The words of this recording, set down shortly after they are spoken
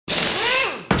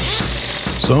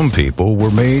Some people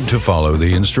were made to follow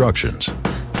the instructions.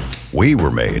 We were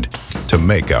made to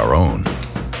make our own.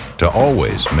 To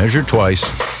always measure twice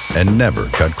and never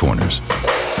cut corners.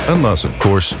 Unless, of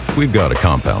course, we've got a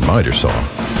compound miter saw.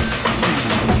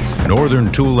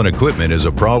 Northern Tool and Equipment is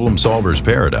a problem solver's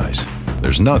paradise.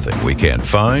 There's nothing we can't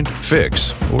find,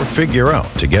 fix, or figure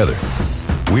out together.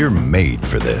 We're made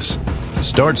for this.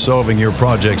 Start solving your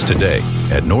projects today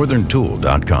at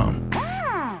northerntool.com.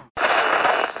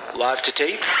 Live to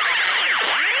tape.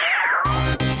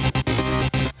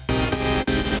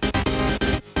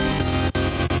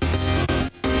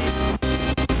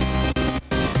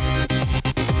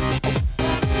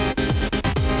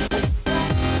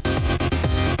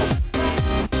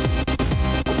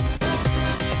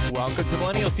 Welcome to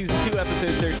Millennial Season 2, Episode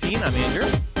 13. I'm Andrew.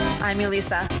 I'm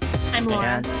Elisa. I'm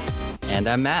Laura. And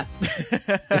I'm Matt.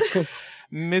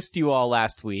 Missed you all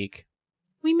last week.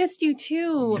 We missed you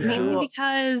too, Yeah. mainly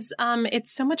because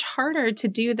it's so much harder to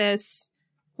do this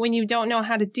when you don't know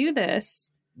how to do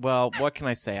this. Well, what can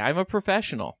I say? I'm a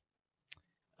professional.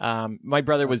 My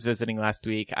brother was visiting last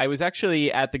week. I was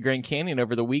actually at the Grand Canyon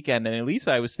over the weekend, and Elisa,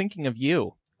 I was thinking of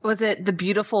you. Was it the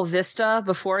beautiful vista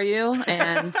before you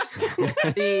and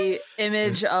the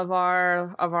image of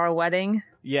our wedding?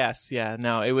 Yes, yeah.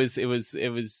 No, it was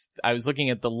I was looking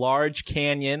at the large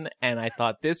canyon and I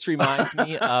thought this reminds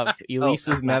me of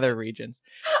Elisa's nether regions.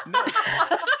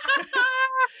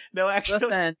 No, actually.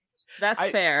 Listen, that's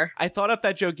fair. I thought up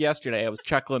that joke yesterday. I was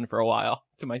chuckling for a while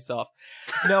to myself.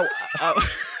 No,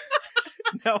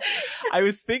 no, I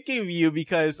was thinking of you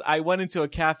because I went into a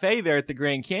cafe there at the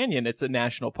Grand Canyon. It's a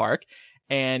national park,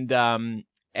 and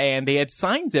they had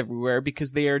signs everywhere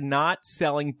because they are not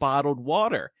selling bottled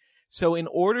water. So in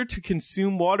order to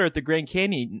consume water at the Grand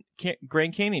Canyon,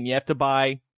 you have to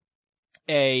buy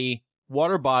a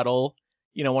water bottle,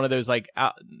 you know, one of those like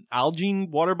Algene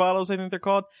water bottles, I think they're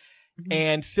called,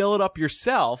 and fill it up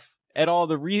yourself at all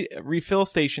the refill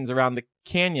stations around the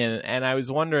canyon. And I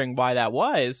was wondering why that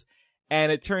was.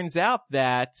 And it turns out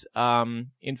that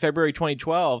in February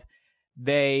 2012,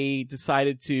 they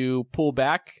decided to pull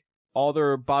back all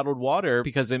their bottled water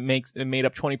because it made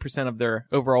up 20% of their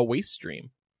overall waste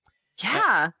stream.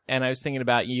 Yeah. And I was thinking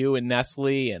about you and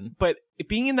Nestle, but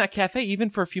being in that cafe,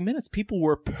 even for a few minutes, people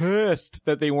were pissed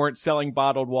that they weren't selling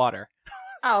bottled water.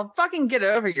 Oh, fucking get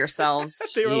over yourselves.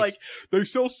 They were like, they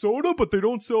sell soda, but they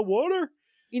don't sell water.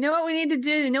 You know what we need to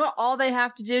do? You know what all they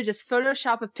have to do? Just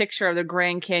Photoshop a picture of the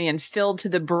Grand Canyon filled to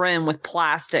the brim with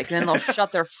plastic, and then they'll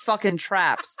shut their fucking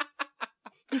traps.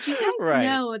 Did you guys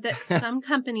know that some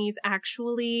companies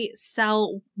actually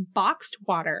sell boxed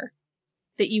water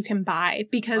that you can buy?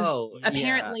 Because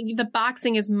apparently the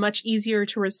boxing is much easier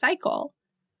to recycle.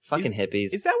 Fucking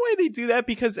hippies. Is that why they do that?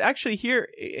 Because actually here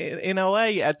in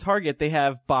LA at Target, they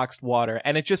have boxed water,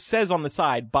 and it just says on the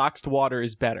side, boxed water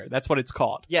is better. That's what it's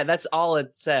called. Yeah, that's all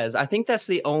it says. I think that's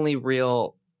the only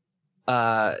real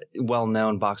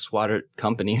well-known boxed water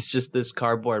company. It's just this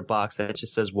cardboard box that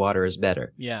just says water is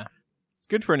better. Yeah. It's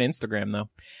good for an Instagram, though.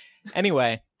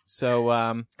 Anyway,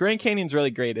 so Grand Canyon's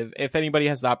really great. If anybody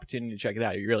has the opportunity to check it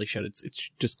out, you really should. It's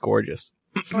just gorgeous.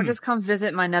 Or just come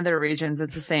visit my nether regions.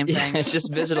 It's the same thing. Yeah, it's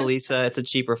just visit Elisa. It's a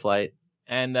cheaper flight.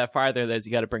 And for either of those,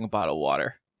 you got to bring a bottle of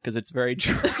water because it's very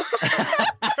dry.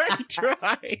 It's very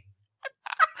dry.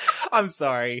 I'm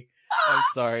sorry.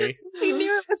 We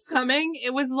knew it was coming.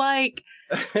 It was like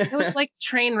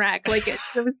train wreck. Like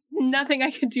there was just nothing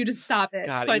I could do to stop it.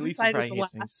 God, so I Elisa decided probably to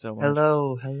hates laugh. me so much.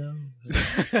 Hello.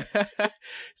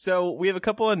 So we have a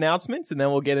couple announcements, and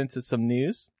then we'll get into some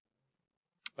news.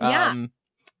 Yeah.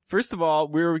 First of all,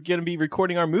 we're going to be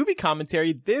recording our movie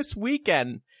commentary this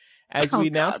weekend. As we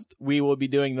announced, we will be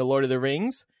doing The Lord of the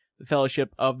Rings, The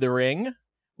Fellowship of the Ring.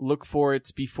 Look for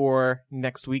it before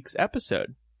next week's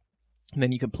episode. And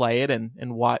then you can play it and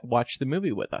watch the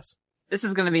movie with us. This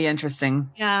is going to be interesting.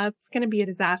 Yeah, it's going to be a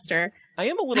disaster. I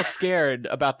am a little scared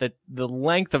about the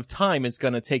length of time it's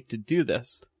going to take to do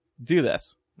this.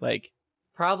 Like,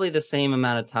 Probably the same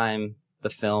amount of time the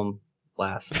film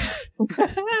lasts.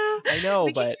 I know,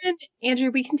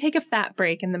 Andrew, we can take a fat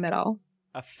break in the middle.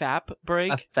 A fap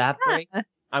break? A fat break?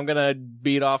 I'm gonna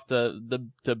beat off to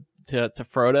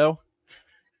Frodo.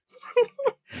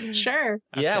 Sure.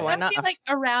 Yeah, why That'd not? be like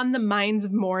around the Mines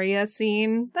of Moria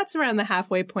scene. That's around the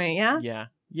halfway point, yeah?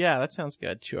 Yeah, that sounds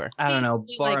good. Sure. I don't know.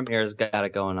 Basically, like- Boromir's got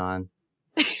it going on.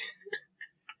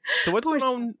 So what's going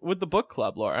on with the book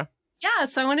club, Laura? Yeah,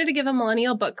 so I wanted to give a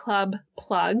Millennial Book Club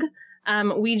plug.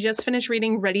 We just finished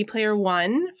reading Ready Player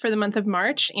One for the month of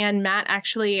March, and Matt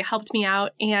actually helped me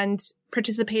out and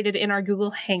participated in our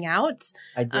Google Hangouts.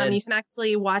 I did. You can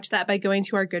actually watch that by going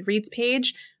to our Goodreads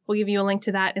page. We'll give you a link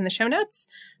to that in the show notes.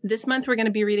 This month, we're going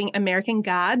to be reading American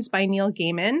Gods by Neil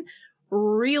Gaiman.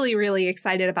 Really, really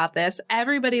excited about this.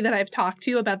 Everybody that I've talked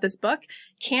to about this book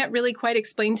can't really quite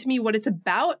explain to me what it's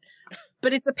about,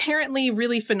 but it's apparently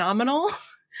really phenomenal.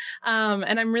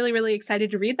 And I'm really, really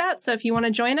excited to read that. So if you want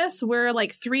to join us, we're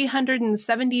like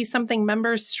 370 something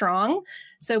members strong.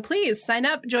 So please sign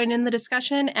up, join in the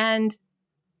discussion, and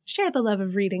share the love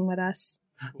of reading with us.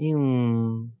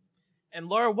 And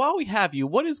Laura, while we have you,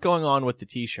 what is going on with the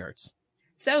t-shirts?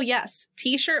 So yes,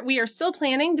 we are still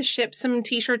planning to ship some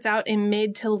t-shirts out in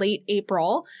mid to late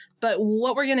April. But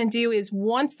what we're going to do is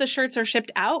once the shirts are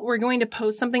shipped out, we're going to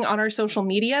post something on our social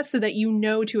media so that you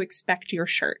know to expect your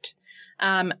shirt.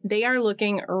 They are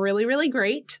looking really, really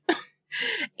great.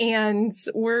 And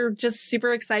we're just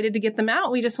super excited to get them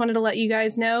out. We just wanted to let you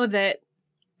guys know that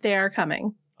they are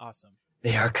coming. Awesome.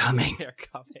 They are coming. They're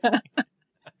coming.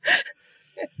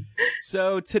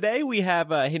 So today we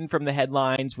have hidden from the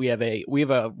headlines. We have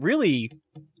a really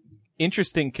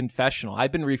interesting confessional.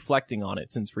 I've been reflecting on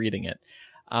it since reading it.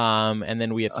 And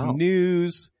then we have some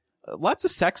news. Lots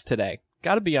of sex today.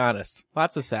 Got to be honest.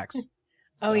 Lots of sex.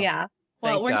 Oh yeah.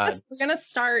 Well, we're gonna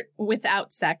start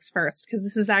without sex first because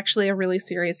this is actually a really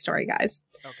serious story, guys.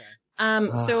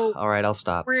 Okay. So all right, I'll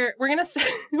stop. We're gonna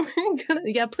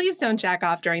please don't jack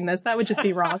off during this. That would just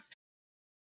be wrong.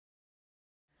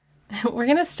 We're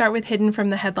going to start with Hidden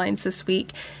from the Headlines this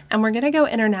week, and we're going to go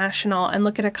international and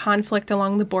look at a conflict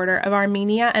along the border of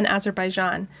Armenia and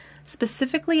Azerbaijan,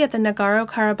 specifically at the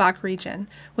Nagorno-Karabakh region,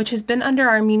 which has been under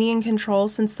Armenian control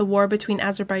since the war between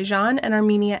Azerbaijan and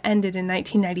Armenia ended in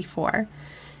 1994.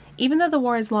 Even though the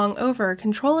war is long over,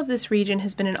 control of this region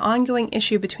has been an ongoing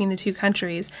issue between the two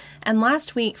countries, and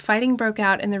last week fighting broke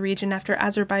out in the region after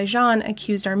Azerbaijan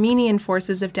accused Armenian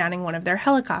forces of downing one of their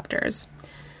helicopters.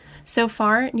 So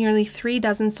far, nearly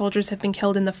 36 soldiers have been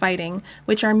killed in the fighting,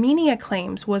 which Armenia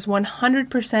claims was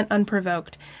 100%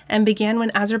 unprovoked and began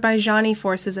when Azerbaijani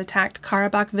forces attacked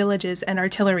Karabakh villages and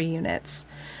artillery units.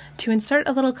 To insert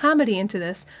a little comedy into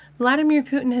this, Vladimir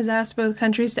Putin has asked both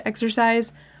countries to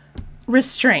exercise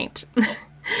restraint.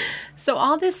 So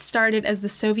all this started as the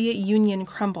Soviet Union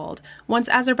crumbled. Once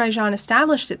Azerbaijan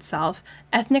established itself,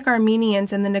 ethnic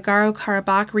Armenians in the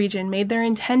Nagorno-Karabakh region made their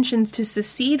intentions to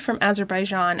secede from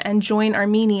Azerbaijan and join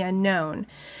Armenia known.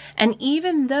 And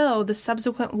even though the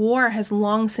subsequent war has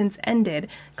long since ended,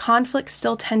 conflicts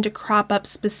still tend to crop up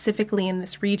specifically in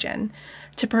this region.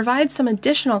 To provide some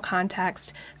additional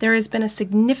context, there has been a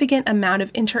significant amount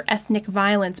of inter-ethnic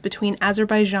violence between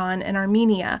Azerbaijan and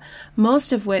Armenia,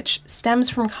 most of which stems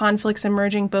from conflicts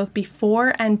emerging both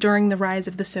before and during the rise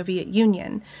of the Soviet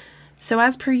Union. So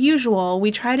as per usual, we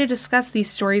try to discuss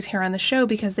these stories here on the show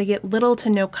because they get little to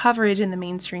no coverage in the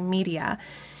mainstream media.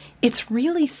 It's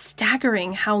really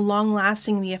staggering how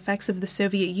long-lasting the effects of the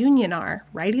Soviet Union are,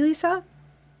 right, Elisa?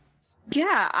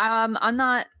 Yeah, I'm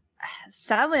not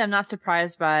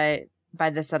surprised by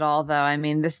this at all, though. I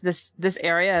mean, this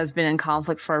area has been in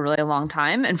conflict for a really long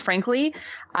time, and frankly,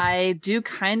 I do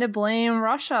kind of blame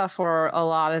Russia for a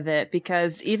lot of it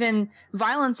because even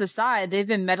violence aside, they've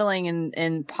been meddling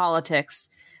in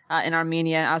politics in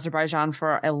Armenia and Azerbaijan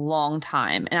for a long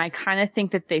time. And I kind of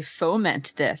think that they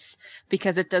foment this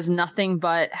because it does nothing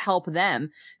but help them.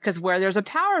 Because where there's a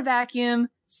power vacuum,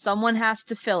 someone has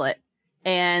to fill it.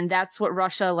 And that's what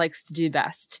Russia likes to do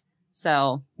best.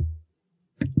 So.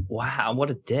 Wow, what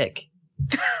a dick.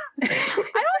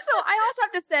 I also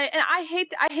have to say, and I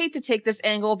hate to take this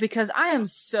angle because I am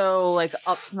so like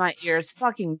up to my ears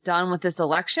fucking done with this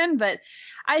election, but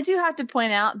I do have to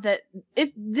point out that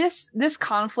this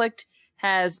conflict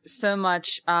has so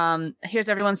much, here's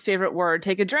everyone's favorite word,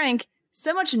 take a drink,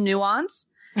 so much nuance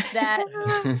that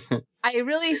I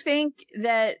really think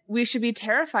that we should be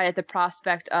terrified at the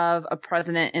prospect of a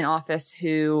president in office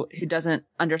who doesn't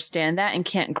understand that and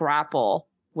can't grapple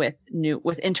with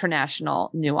international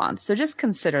nuance. So just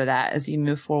consider that as you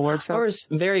move forward, folks. Or is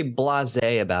very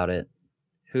blasé about it,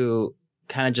 who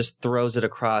kind of just throws it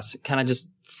across, kind of just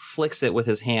flicks it with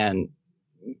his hand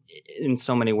in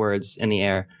so many words in the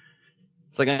air.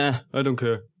 It's like, I don't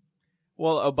care.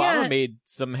 Well, Obama made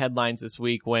some headlines this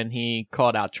week when he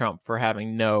called out Trump for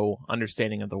having no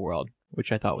understanding of the world,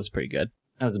 which I thought was pretty good.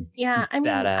 That was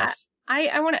badass.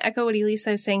 I want to echo what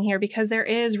Elisa is saying here because there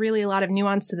is really a lot of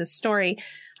nuance to this story.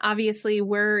 Obviously,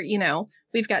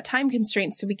 we've got time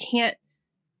constraints, so we can't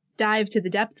dive to the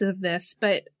depths of this,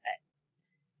 but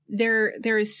there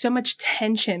is so much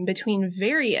tension between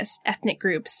various ethnic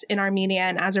groups in Armenia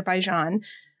and Azerbaijan,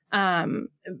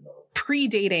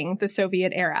 predating the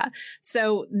Soviet era.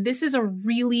 So this is a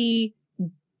really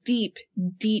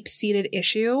deep-seated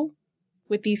issue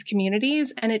with these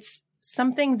communities, and it's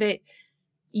something that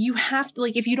you have to,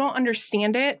 like, if you don't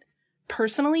understand it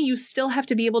personally, you still have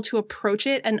to be able to approach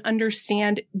it and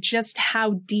understand just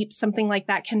how deep something like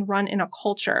that can run in a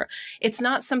culture. It's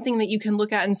not something that you can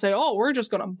look at and say, oh, we're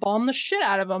just going to bomb the shit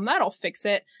out of them. That'll fix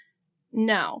it.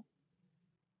 No.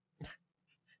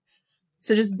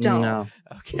 So just don't. No.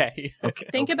 Okay.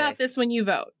 Think about this when you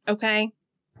vote, okay?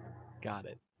 Got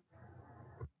it.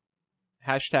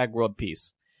 Hashtag world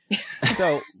peace.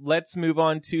 So let's move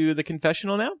on to the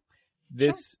confessional now.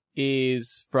 This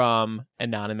is from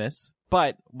Anonymous.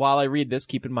 But while I read this,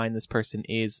 keep in mind this person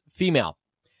is female.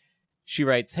 She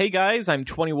writes, "Hey guys, I'm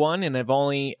 21 and I've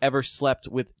only ever slept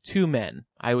with 2 men.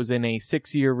 I was in a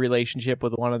 6-year relationship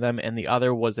with one of them and the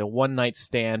other was a one-night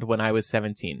stand when I was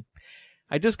 17.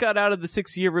 I just got out of the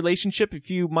 6-year relationship a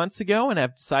few months ago and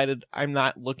have decided I'm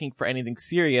not looking for anything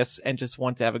serious and just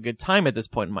want to have a good time at this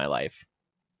point in my life."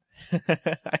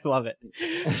 I love it.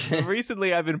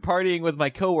 Recently, I've been partying with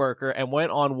my coworker and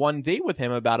went on one date with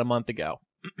him about a month ago.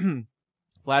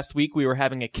 Last week, we were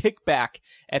having a kickback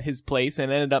at his place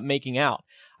and ended up making out.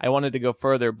 I wanted to go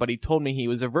further, but he told me he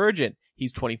was a virgin.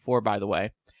 He's 24, by the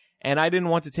way. And I didn't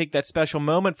want to take that special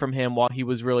moment from him while he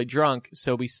was really drunk,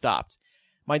 so we stopped.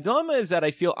 My dilemma is that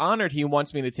I feel honored he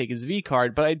wants me to take his V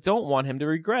card, but I don't want him to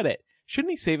regret it.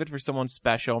 Shouldn't he save it for someone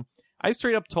special? I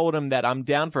straight up told him that I'm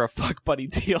down for a fuck buddy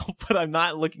deal, but I'm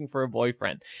not looking for a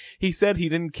boyfriend. He said he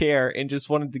didn't care and just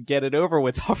wanted to get it over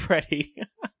with already.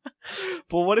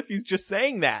 But what if he's just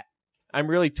saying that? I'm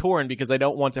really torn because I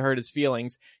don't want to hurt his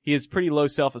feelings. He has pretty low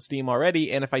self-esteem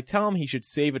already, and if I tell him he should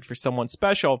save it for someone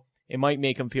special, it might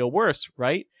make him feel worse,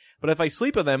 right? But if I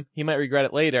sleep with him, he might regret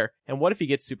it later. And what if he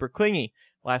gets super clingy?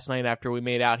 Last night after we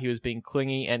made out, he was being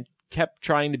clingy and kept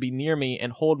trying to be near me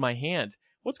and hold my hand.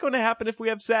 What's going to happen if we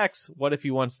have sex? What if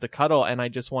he wants to cuddle and I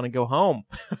just want to go home?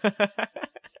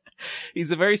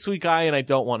 He's a very sweet guy and I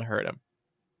don't want to hurt him.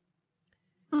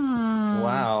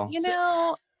 Wow. You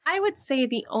know, I would say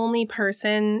the only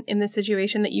person in this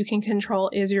situation that you can control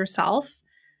is yourself.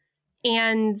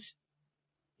 And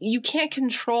you can't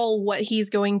control what he's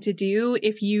going to do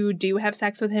if you do have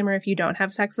sex with him or if you don't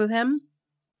have sex with him.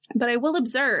 But I will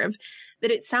observe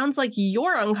that it sounds like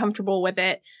you're uncomfortable with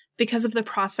it because of the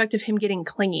prospect of him getting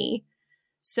clingy.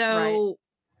 So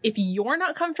if you're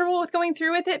not comfortable with going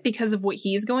through with it because of what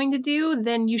he's going to do,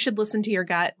 then you should listen to your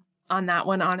gut on that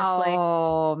one, honestly.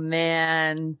 Oh,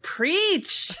 man.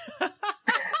 Preach.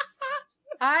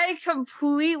 I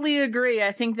completely agree.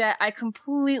 I think that I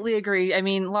completely agree. I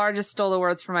mean, Laura just stole the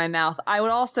words from my mouth. I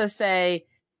would also say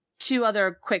 2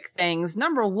 other quick things.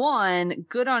 Number 1,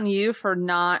 good on you for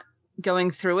not going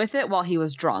through with it while he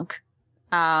was drunk.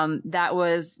 That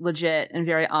was legit and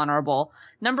very honorable.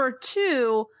 Number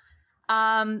 2,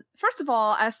 first of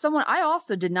all, as someone, I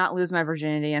also did not lose my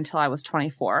virginity until I was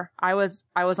 24. I was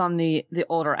on the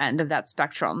older end of that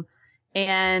spectrum.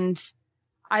 And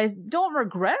I don't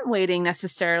regret waiting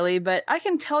necessarily, but I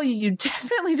can tell you, you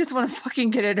definitely just want to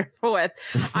fucking get it over with.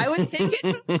 I would take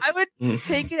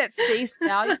it at face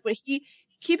value, but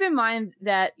keep in mind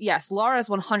that, yes, Laura is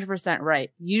 100% right.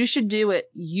 You should do what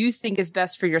you think is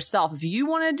best for yourself. If you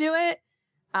want to do it,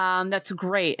 that's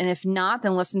great. And if not,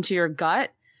 then listen to your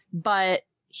gut. But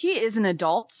he is an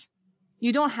adult.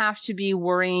 You don't have to be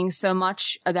worrying so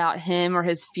much about him or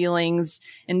his feelings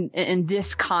in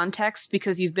this context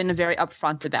because you've been very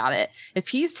upfront about it. If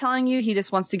he's telling you he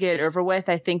just wants to get it over with,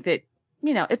 I think that,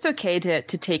 you know, it's okay to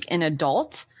take an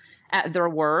adult at their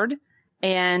word.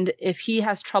 And if he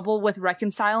has trouble with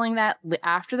reconciling that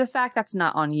after the fact, that's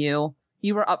not on you.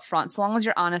 You were upfront. So long as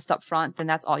you're honest upfront, then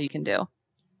that's all you can do.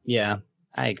 Yeah,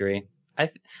 I agree.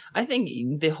 I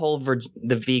think the whole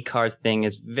the V card thing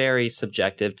is very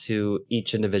subjective to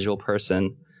each individual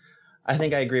person. I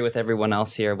think I agree with everyone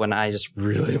else here when I just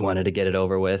really wanted to get it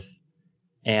over with.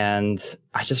 And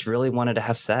I just really wanted to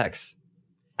have sex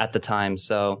at the time.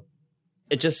 So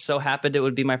it just so happened it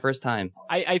would be my first time.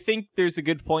 I think there's a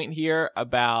good point here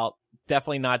about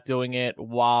definitely not doing it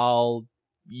while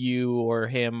you or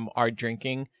him are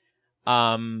drinking.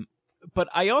 But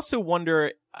I also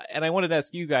wonder, and I wanted to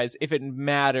ask you guys, if it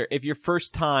matter, if your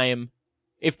first time,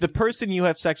 if the person you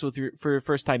have sex with for your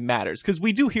first time matters, because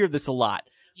we do hear this a lot.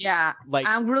 Yeah. Like,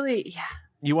 I'm really, yeah.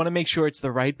 You want to make sure it's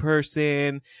the right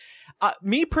person.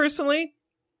 Me personally,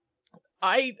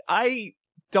 I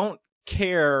don't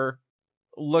care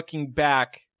looking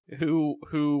back who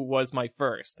was my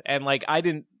first. And like, I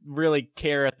didn't really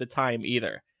care at the time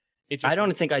either. I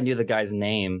don't think I knew the guy's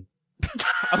name.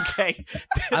 Okay.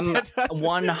 I'm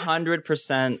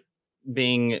 100%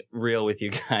 being real with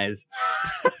you guys.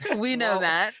 We know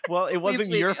that. Well, it wasn't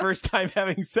your first time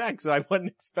having sex, so I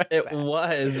wouldn't expect it that.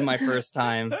 Was my first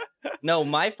time. No,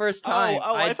 my first time.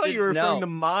 Oh, I thought you were referring to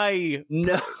my...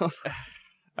 No.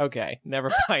 Okay,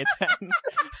 never mind then.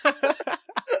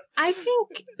 I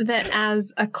think that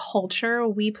as a culture,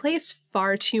 we place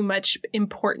far too much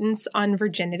importance on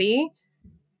virginity.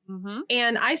 Mm-hmm.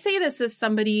 And I say this as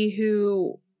somebody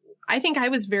who, I think I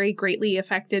was very greatly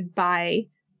affected by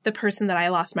the person that I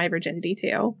lost my virginity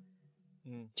to.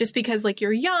 Just because, like,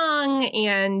 you're young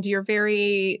and you're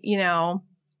very,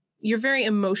 you're very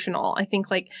emotional. I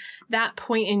think, like, that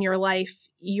point in your life,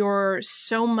 you're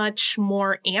so much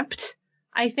more amped,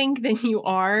 I think, than you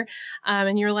are.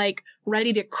 And you're, like,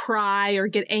 ready to cry or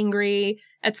get angry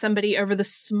at somebody over the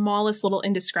smallest little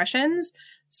indiscretions.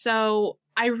 So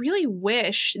I really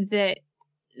wish that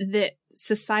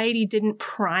society didn't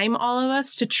prime all of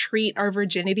us to treat our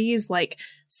virginities like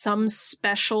some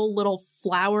special little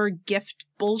flower gift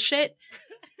bullshit.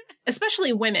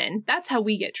 Especially women. That's how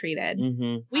we get treated.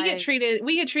 Mm-hmm. We get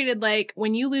treated like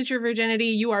when you lose your virginity,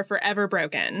 you are forever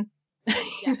broken.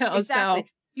 Exactly. So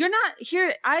you're not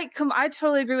here. I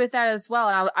totally agree with that as well.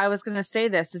 And I was going to say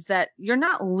this is that you're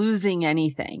not losing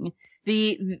anything.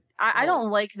 I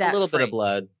don't like that. A little phrase. Bit of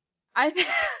blood.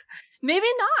 Maybe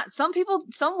not.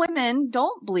 Some women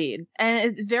don't bleed,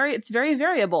 and it's very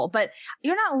variable, but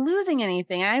you're not losing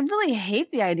anything. And I really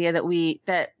hate the idea that we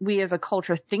as a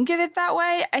culture think of it that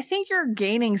way. I think you're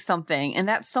gaining something, and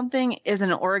that something is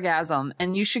an orgasm,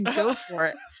 and you should go for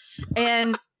it.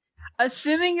 And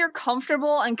assuming you're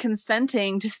comfortable and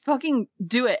consenting, just fucking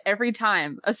do it every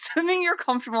time. Assuming you're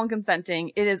comfortable and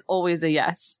consenting, it is always a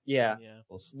yes. Yeah.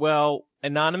 Well,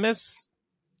 Anonymous,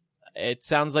 it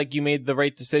sounds like you made the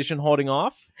right decision holding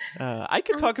off. I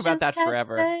could talk about that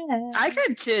forever. I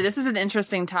could too. This is an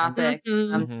interesting topic.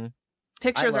 Mm-hmm.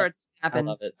 Pictures are happen.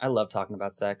 I love it. I love talking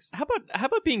about sex. How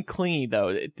about being clingy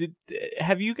though?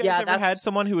 Have you guys ever had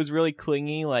someone who was really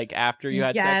clingy, like after you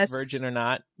had sex, virgin or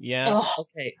not? Yeah. Ugh.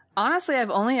 Okay. Honestly, I've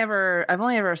only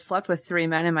ever slept with 3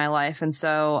 men in my life, and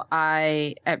so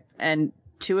and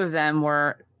 2 of them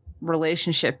were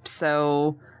relationships.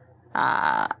 So.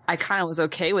 I kind of was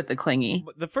okay with the clingy.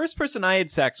 The first person I had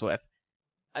sex with,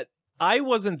 I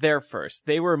wasn't their first.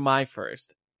 They were my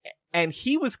first. And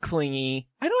he was clingy.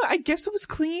 I guess it was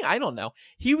clingy. I don't know.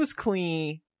 He was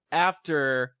clingy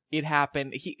after it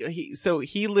happened. So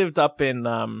he lived up in,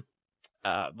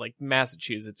 like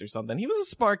Massachusetts or something. He was a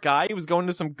smart guy. He was going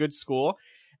to some good school.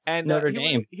 And Notre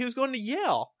Dame. He was going to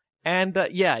Yale. And,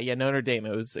 yeah, Notre Dame.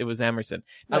 It was Emerson.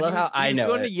 No, I love how I know He was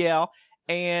going to Yale.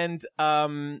 And,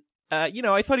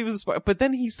 I thought he was a smart, but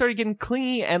then he started getting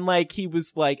clingy and like, he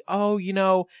was like, oh,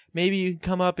 maybe you can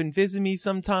come up and visit me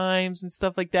sometimes and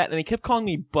stuff like that. And he kept calling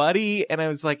me buddy. And I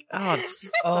was like, oh,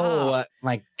 stop. Oh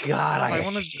my God. I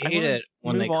hate it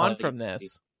when they move on from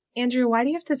this. Andrew, why do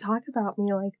you have to talk about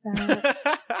me like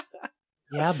that?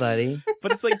 Yeah, buddy.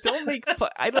 But it's like, don't make,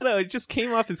 I don't know. It just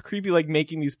came off as creepy, like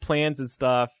making these plans and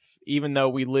stuff, even though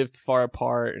we lived far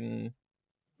apart and,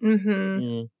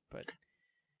 but.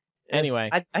 Anyway,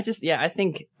 I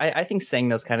think saying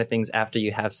those kind of things after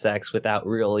you have sex without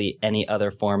really any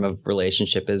other form of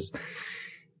relationship is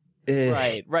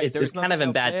right. It's kind of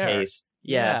in bad taste.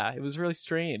 Yeah, it was really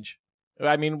strange.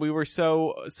 I mean, we were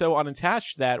so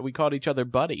unattached that we called each other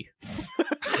buddy.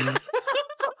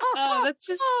 Oh, that's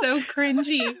just so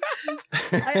cringy.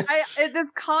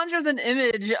 This conjures an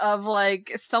image of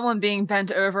like someone being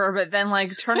bent over, but then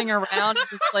like turning around and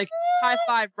just like high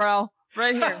five, bro.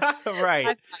 Right here.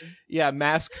 Right. Yeah,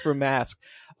 mask for mask.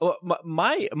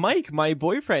 Mike, my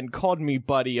boyfriend, called me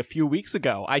buddy a few weeks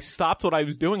ago. I stopped what I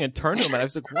was doing and turned to him and I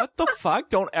was like, what the fuck?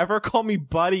 Don't ever call me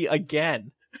buddy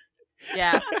again.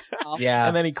 Yeah. Yeah.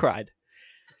 And then he cried.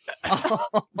 No,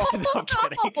 I'm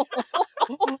kidding.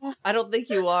 I don't think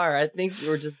you are. I think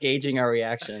we're just gauging our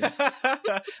reaction.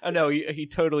 Oh, no, he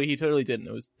totally didn't.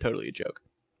 It was totally a joke.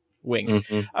 Wink.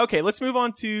 Mm-hmm. Okay, let's move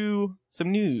on to some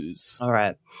news. All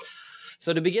right.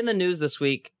 So to begin the news this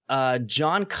week,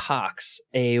 John Cox,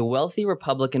 a wealthy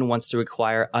Republican, wants to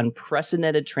require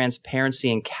unprecedented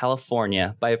transparency in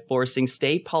California by forcing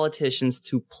state politicians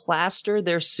to plaster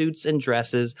their suits and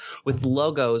dresses with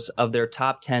logos of their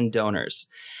top 10 donors.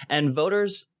 And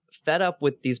voters fed up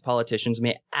with these politicians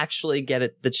may actually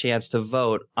get the chance to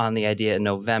vote on the idea in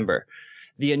November.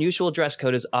 The unusual dress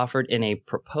code is offered in a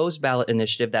proposed ballot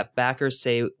initiative that backers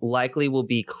say likely will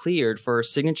be cleared for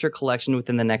signature collection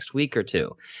within the next week or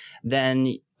two.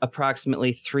 Then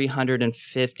approximately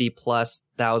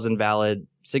 350,000+ valid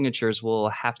signatures will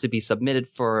have to be submitted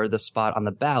for the spot on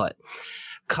the ballot.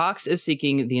 Cox is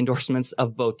seeking the endorsements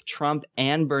of both Trump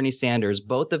and Bernie Sanders,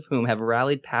 both of whom have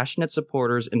rallied passionate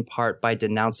supporters in part by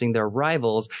denouncing their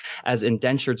rivals as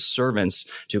indentured servants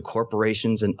to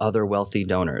corporations and other wealthy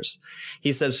donors.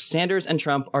 He says Sanders and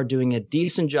Trump are doing a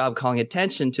decent job calling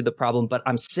attention to the problem, but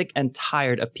I'm sick and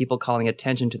tired of people calling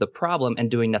attention to the problem and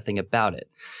doing nothing about it.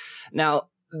 Now,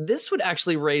 this would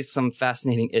actually raise some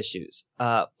fascinating issues.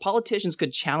 Politicians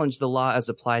could challenge the law as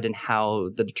applied in how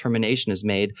the determination is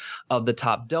made of the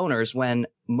top donors when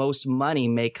most money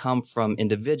may come from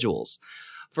individuals.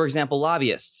 For example,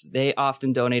 lobbyists, they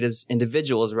often donate as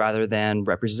individuals rather than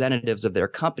representatives of their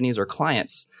companies or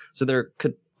clients. So there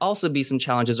could also be some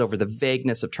challenges over the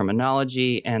vagueness of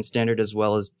terminology and standard as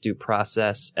well as due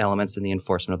process elements in the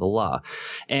enforcement of the law.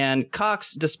 And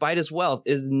Cox, despite his wealth,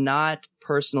 is not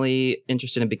personally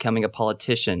interested in becoming a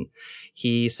politician.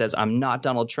 He says, I'm not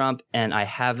Donald Trump and I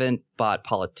haven't bought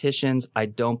politicians. I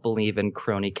don't believe in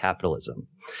crony capitalism.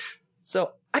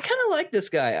 So I kind of like this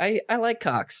guy. I like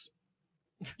Cox.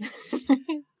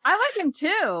 I like him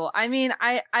too. I mean,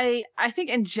 I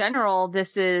think in general,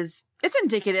 it's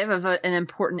indicative of an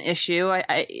important issue.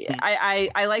 I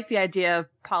like the idea of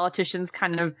politicians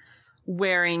kind of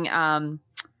wearing,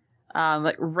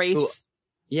 like race.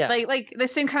 Yeah. Like the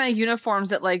same kind of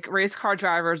uniforms that like race car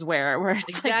drivers wear, where it's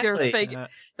exactly. like their fake,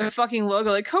 their fucking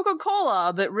logo, like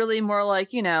Coca-Cola, but really more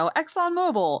like,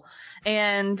 ExxonMobil.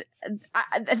 And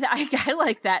I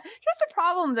like that. Here's the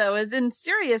problem though, is in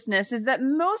seriousness, is that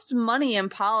most money in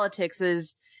politics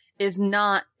is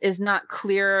not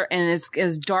clear and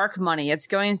is dark money. It's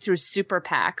going through super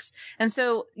PACs. And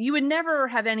so you would never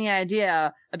have any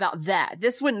idea about that.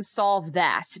 This wouldn't solve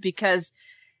that because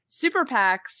super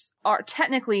PACs are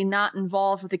technically not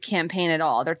involved with the campaign at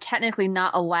all. They're technically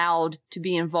not allowed to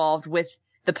be involved with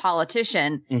the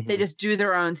politician. Mm-hmm. They just do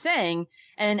their own thing.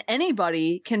 And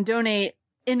anybody can donate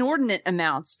inordinate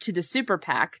amounts to the super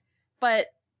PAC. But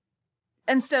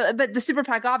the super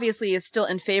PAC obviously is still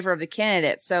in favor of the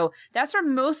candidate. So that's where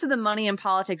most of the money in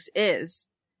politics is.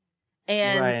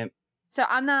 And right. So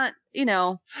I'm not,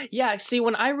 Yeah. See,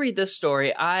 when I read this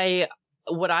story,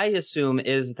 what I assume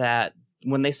is that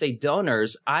when they say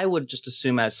donors, I would just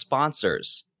assume as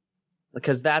sponsors,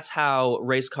 because that's how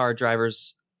race car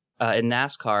drivers in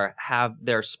NASCAR have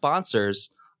their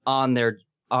sponsors on their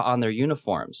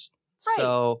uniforms. Right.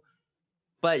 So,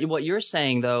 but what you're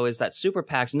saying though is that super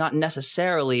PACs not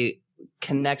necessarily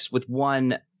connects with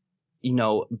one,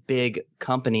 big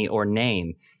company or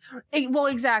name. Well,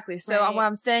 exactly. So right. What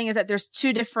I'm saying is that there's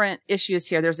two different issues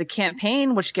here. There's a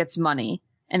campaign which gets money.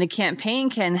 And the campaign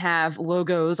can have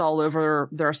logos all over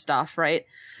their stuff, right?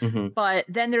 Mm-hmm. But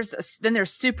then there's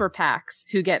super PACs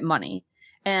who get money.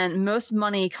 And most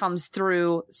money comes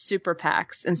through super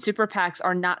PACs. And super PACs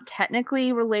are not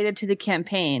technically related to the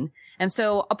campaign. And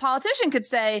so a politician could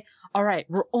say, all right,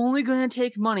 we're only going to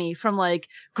take money from like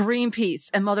Greenpeace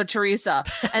and Mother Teresa.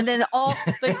 And then all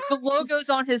like the logos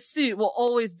on his suit will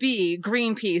always be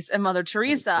Greenpeace and Mother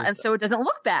Teresa. And so it doesn't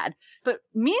look bad. But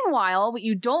meanwhile, what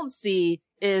you don't see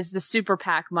is the super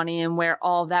PAC money and where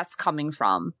all that's coming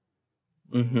from.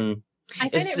 Mm-hmm. I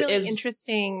find it really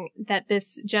interesting that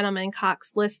this gentleman,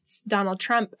 Cox, lists Donald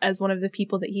Trump as one of the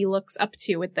people that he looks up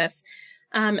to with this.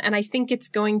 And I think it's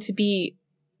going to be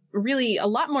really a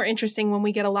lot more interesting when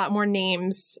we get a lot more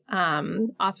names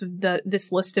off of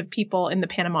this list of people in the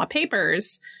Panama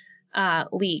Papers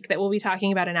leak that we'll be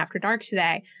talking about in After Dark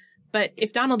today. But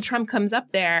if Donald Trump comes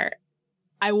up there,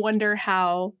 I wonder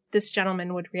how this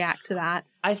gentleman would react to that.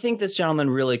 I think this gentleman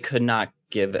really could not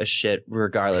give a shit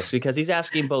regardless, because he's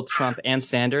asking both Trump and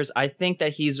Sanders. I think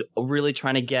that he's really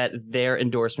trying to get their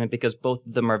endorsement because both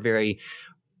of them are very,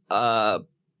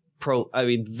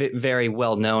 very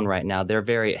well known right now. They're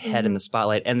very ahead in the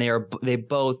spotlight, and they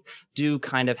both do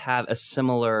kind of have a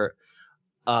similar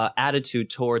attitude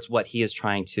towards what he is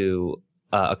trying to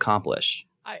accomplish.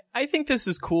 I think this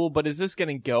is cool, but is this going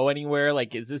to go anywhere?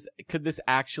 Like, could this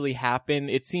actually happen?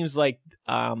 It seems like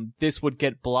this would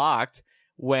get blocked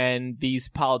when these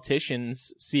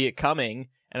politicians see it coming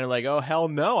and are like, oh, hell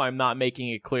no, I'm not making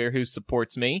it clear who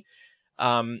supports me.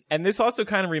 And this also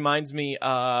kind of reminds me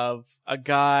of a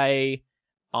guy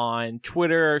on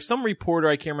Twitter, some reporter,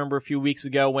 I can't remember, a few months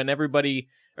ago when everybody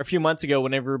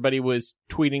was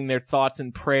tweeting their thoughts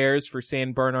and prayers for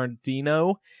San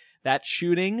Bernardino, that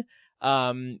shooting.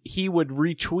 He would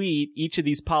retweet each of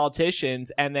these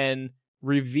politicians and then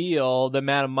reveal the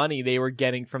amount of money they were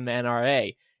getting from the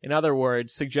NRA. In other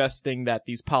words, suggesting that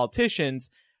these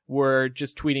politicians were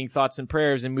just tweeting thoughts and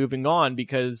prayers and moving on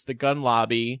because the gun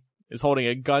lobby is holding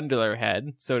a gun to their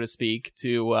head, so to speak,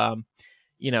 to,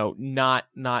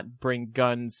 not bring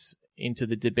guns into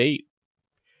the debate.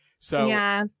 So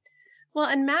yeah. Well,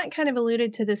 and Matt kind of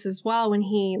alluded to this as well when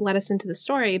he let us into the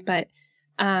story, but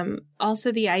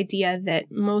also the idea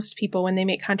that most people, when they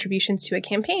make contributions to a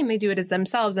campaign, they do it as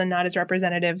themselves and not as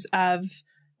representatives of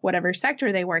whatever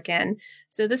sector they work in.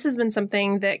 So this has been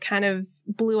something that kind of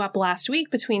blew up last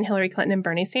week between Hillary Clinton and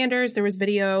Bernie Sanders. There was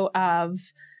video of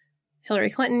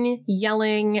Hillary Clinton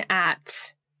yelling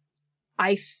at,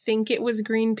 I think it was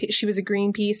Greenpeace. She was a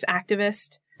Greenpeace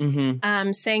activist,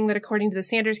 saying that according to the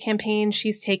Sanders campaign,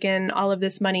 she's taken all of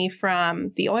this money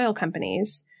from the oil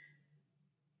companies,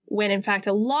 when in fact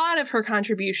a lot of her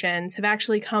contributions have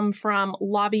actually come from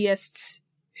lobbyists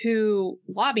who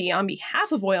lobby on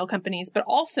behalf of oil companies, but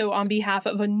also on behalf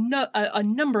of a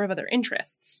number of other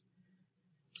interests.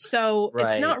 So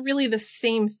It's not really the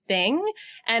same thing.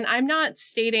 And I'm not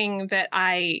stating that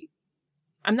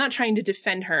I'm not trying to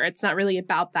defend her. It's not really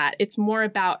about that. It's more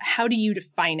about, how do you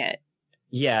define it?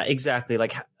 Yeah, exactly.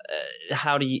 Like,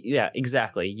 how do you, yeah,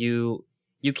 exactly. You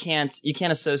can't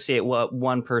associate what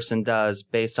one person does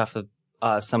based off of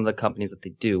some of the companies that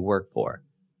they do work for.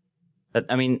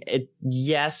 I mean,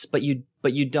 yes, but you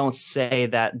don't say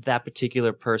that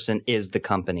particular person is the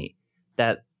company,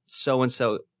 that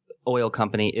so-and-so oil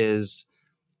company is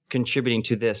contributing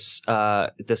to this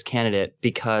candidate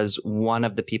because one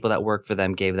of the people that work for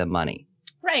them gave them money.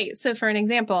 Right. So for an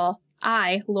example,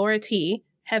 I, Laura T.,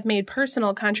 have made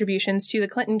personal contributions to the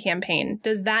Clinton campaign.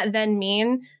 Does that then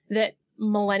mean that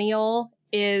Millennial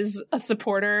is a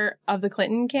supporter of the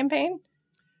Clinton campaign?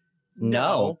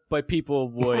 No, but people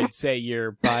would say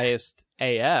you're biased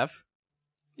AF.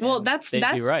 Well, that's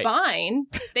right. Fine.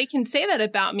 They can say that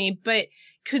about me, but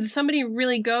could somebody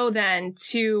really go then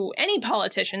to any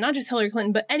politician, not just Hillary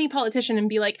Clinton, but any politician, and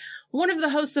be like, one of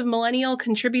the hosts of Millennial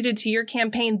contributed to your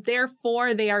campaign,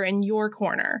 therefore they are in your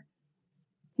corner?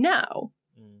 No.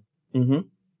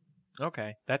 Mm-hmm.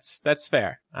 Okay, that's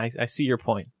fair. I see your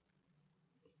point.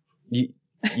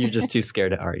 You're just too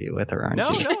scared to argue with her, aren't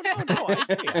you? No.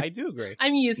 I do agree.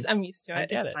 I'm used to it. I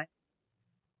get it. Fine.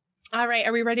 All right.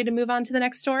 Are we ready to move on to the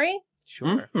next story?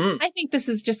 Sure. Mm-hmm. I think this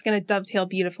is just going to dovetail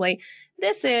beautifully.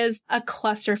 This is a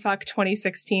clusterfuck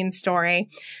 2016 story.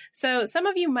 So some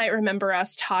of you might remember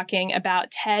us talking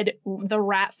about Ted the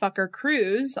Rat Fucker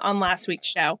Cruz on last week's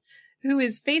show, who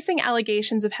is facing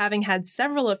allegations of having had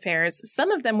several affairs, some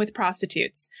of them with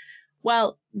prostitutes.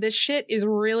 Well, this shit is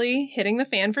really hitting the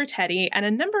fan for Teddy and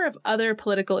a number of other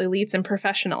political elites and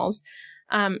professionals.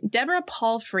 Deborah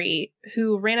Palfrey,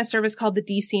 who ran a service called the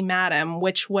DC Madam,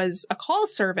 which was a call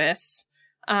service,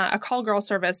 a call girl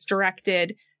service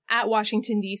directed at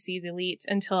Washington, D.C.'s elite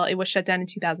until it was shut down in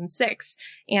 2006,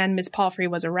 and Ms. Palfrey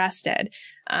was arrested.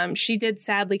 She did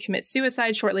sadly commit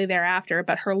suicide shortly thereafter,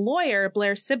 but her lawyer,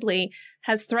 Blair Sibley,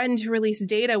 has threatened to release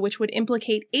data which would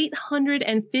implicate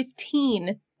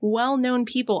 815 well-known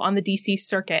people on the D.C.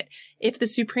 circuit if the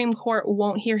Supreme Court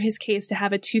won't hear his case to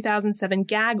have a 2007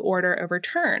 gag order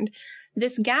overturned.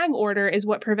 This gag order is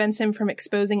what prevents him from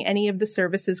exposing any of the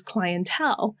service's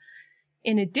clientele.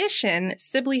 In addition,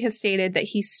 Sibley has stated that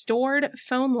he stored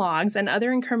phone logs and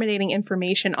other incriminating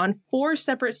information on 4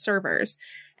 separate servers,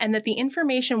 and that the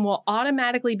information will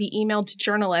automatically be emailed to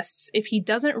journalists if he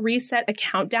doesn't reset a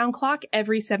countdown clock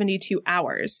every 72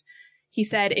 hours. He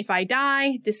said, if I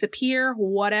die, disappear,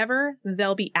 whatever,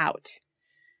 they'll be out.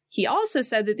 He also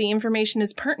said that the information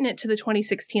is pertinent to the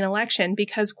 2016 election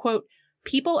because, quote,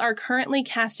 people are currently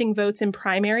casting votes in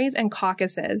primaries and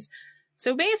caucuses.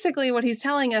 So basically what he's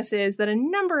telling us is that a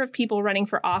number of people running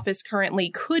for office currently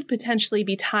could potentially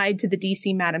be tied to the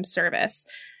DC Madam service.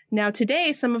 Now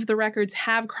today, some of the records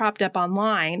have cropped up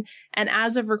online, and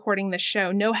as of recording this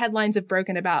show, no headlines have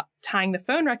broken about tying the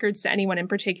phone records to anyone in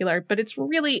particular, but it's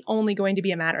really only going to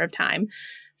be a matter of time.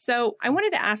 So I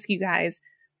wanted to ask you guys,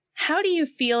 how do you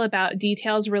feel about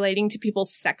details relating to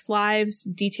people's sex lives,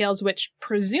 details which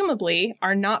presumably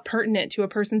are not pertinent to a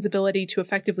person's ability to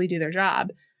effectively do their job?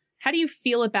 How do you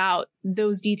feel about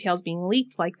those details being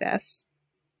leaked like this?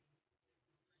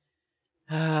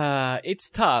 It's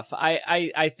tough.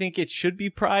 I think it should be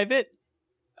private,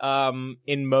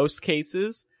 in most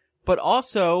cases, but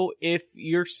also if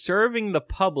you're serving the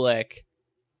public,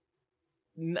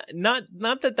 not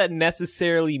that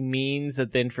necessarily means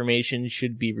that the information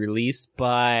should be released,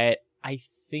 but I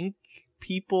think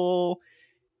people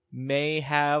may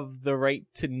have the right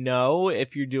to know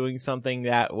if you're doing something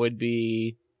that would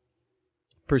be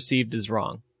perceived as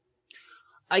wrong.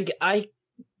 I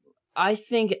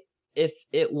think if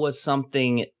it was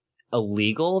something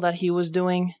illegal that he was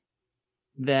doing,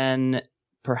 then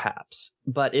perhaps.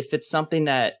 But if it's something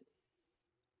that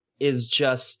is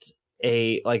just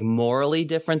morally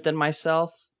different than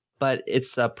myself, but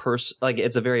it's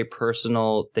it's a very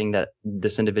personal thing that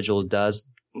this individual does,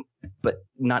 but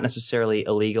not necessarily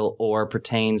illegal or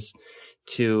pertains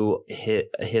to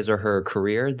his or her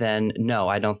career, then no,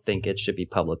 I don't think it should be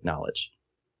public knowledge.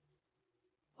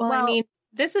 Well, I mean,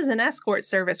 this is an escort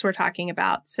service we're talking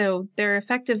about, so they're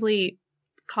effectively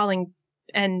calling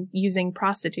and using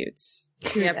prostitutes.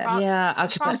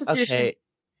 Prostitution. Okay.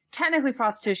 Technically,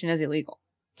 prostitution is illegal.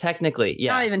 Technically,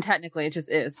 yeah. Not even technically, it just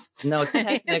is. No,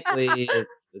 technically,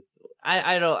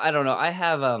 I don't know. I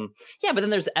have but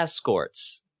then there's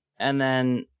escorts, and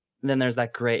then there's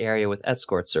that gray area with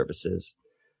escort services.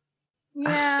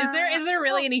 Yeah. Is there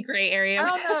really any gray area?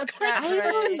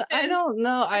 I don't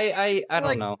know. I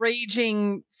don't know.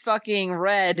 Raging fucking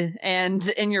red and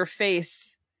in your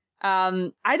face.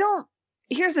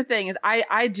 Here's the thing is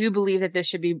I do believe that this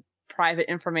should be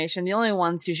private information. The only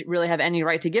ones who should really have any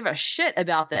right to give a shit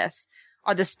about this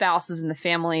are the spouses and the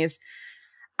families.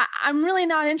 I'm really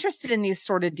not interested in these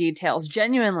sort of details,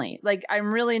 genuinely. Like,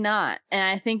 I'm really not. And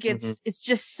I think it's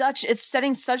just it's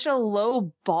setting such a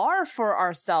low bar for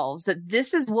ourselves that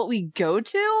this is what we go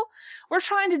to. We're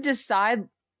trying to decide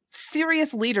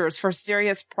serious leaders for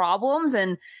serious problems.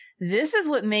 And this is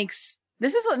what makes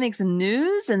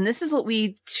news. And this is what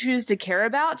we choose to care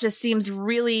about. Just seems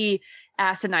really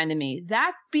asinine to me.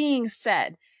 That being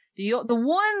said, the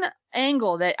one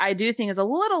angle that I do think is a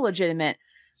little legitimate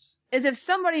is if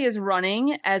somebody is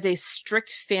running as a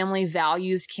strict family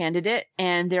values candidate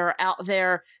and they're out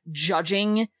there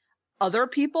judging other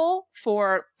people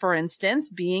for instance,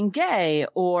 being gay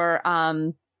or,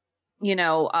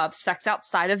 sex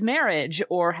outside of marriage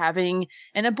or having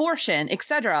an abortion,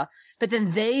 etc. But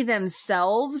then they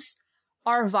themselves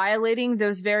are violating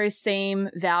those very same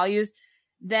values,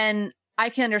 then I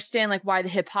can understand like why the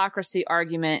hypocrisy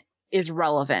argument is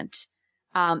relevant.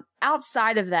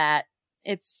 Outside of that,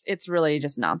 it's really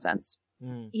just nonsense.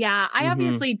 Yeah, I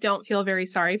obviously don't feel very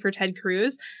sorry for Ted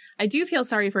Cruz. I do feel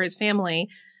sorry for his family.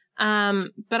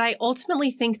 But I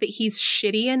ultimately think that he's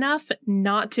shitty enough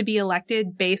not to be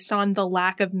elected based on the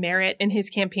lack of merit in his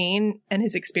campaign and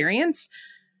his experience.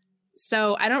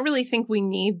 So I don't really think we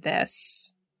need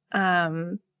this.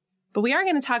 But we are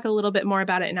going to talk a little bit more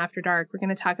about it in After Dark. We're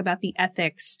going to talk about the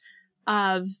ethics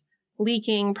of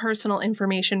leaking personal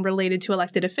information related to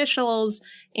elected officials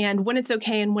and when it's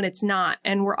okay and when it's not.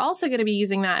 And we're also going to be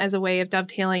using that as a way of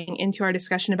dovetailing into our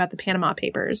discussion about the Panama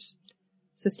Papers.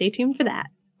 So stay tuned for that.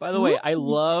 By the way, I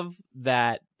love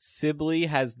that Sibley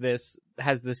has this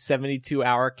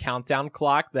 72-hour countdown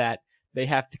clock that they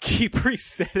have to keep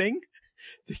resetting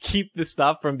to keep the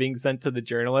stuff from being sent to the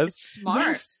journalists. Smart.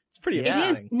 Yes. It's pretty amazing. It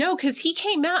is. No, because he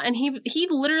came out and he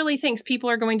literally thinks people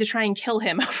are going to try and kill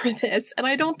him over this. And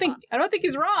I don't think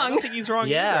he's wrong. I don't think he's wrong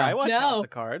either. I watch House of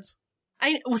Cards.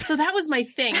 So that was my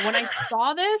thing. When I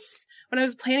saw this, when I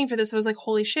was planning for this, I was like,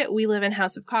 holy shit, we live in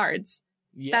House of Cards.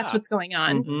 Yeah. That's what's going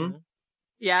on. Mm-hmm.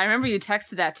 Yeah, I remember you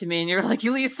texted that to me and you were like,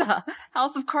 Elisa,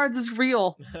 House of Cards is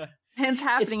real. And it's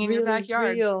happening in your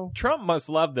backyard. Real. Trump must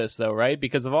love this, though, right?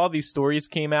 Because of all these stories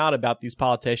came out about these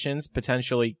politicians,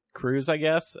 potentially Cruz, I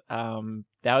guess.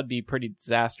 That would be pretty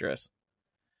disastrous.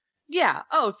 Yeah.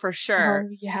 Oh, for sure.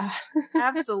 Oh, yeah.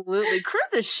 Absolutely.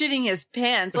 Cruz is shitting his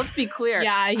pants. Let's be clear.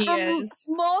 Yeah, he is.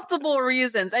 Multiple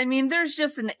reasons. I mean, there's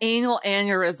just an anal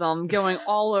aneurysm going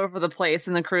all over the place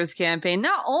in the Cruz campaign.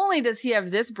 Not only does he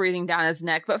have this breathing down his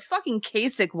neck, but fucking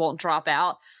Kasich won't drop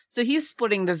out. So he's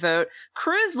splitting the vote.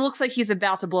 Cruz looks like he's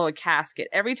about to blow a casket.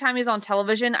 Every time he's on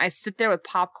television, I sit there with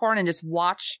popcorn and just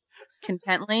watch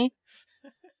contently.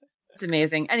 It's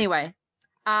amazing. Anyway.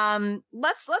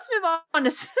 Let's move on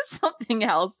to something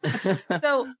else.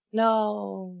 So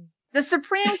no, the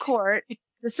Supreme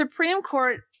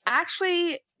Court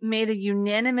actually made a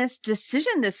unanimous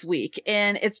decision this week,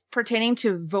 and it's pertaining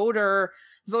to voter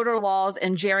laws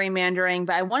and gerrymandering.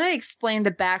 But I want to explain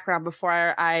the background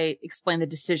before I explain the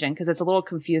decision because it's a little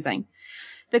confusing.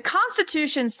 The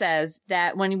Constitution says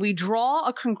that when we draw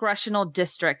a congressional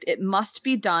district, it must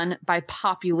be done by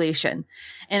population.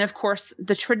 And of course,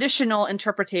 the traditional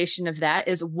interpretation of that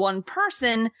is one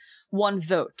person, one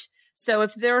vote. So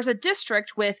if there's a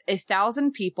district with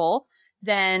 1,000 people,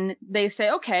 then they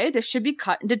say, okay, this should be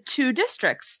cut into 2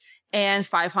 districts and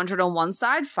 500 on one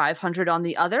side, 500 on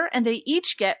the other, and they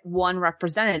each get 1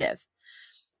 representative.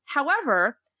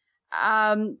 However,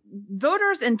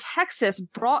 voters in Texas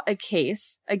brought a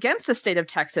case against the state of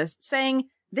Texas saying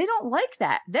they don't like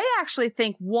that. They actually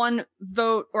think one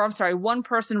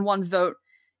person, one vote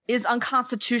is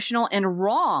unconstitutional and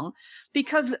wrong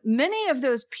because many of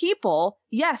those people,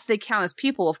 yes, they count as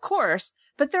people, of course,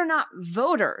 but they're not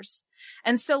voters.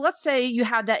 And so let's say you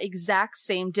had that exact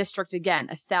same district again,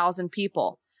 1,000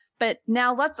 people, But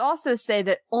now let's also say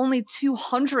that only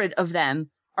 200 of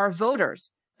them are voters.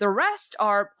 The rest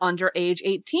are under age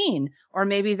 18, or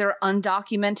maybe they're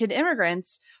undocumented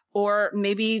immigrants, or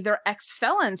maybe they're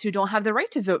ex-felons who don't have the right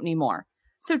to vote anymore.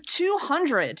 So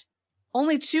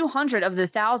only 200 of the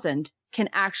 1,000 can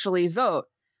actually vote.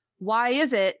 Why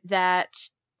is it that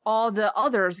all the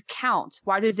others count?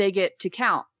 Why do they get to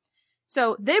count?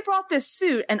 So they brought this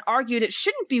suit and argued it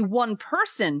shouldn't be one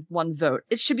person, one vote.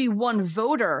 It should be one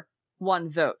voter, one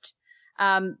vote.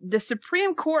 The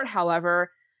Supreme Court,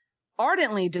 however,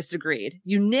 ardently disagreed,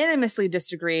 unanimously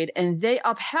disagreed, and they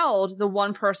upheld the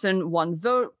one person, one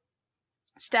vote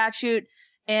statute.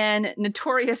 And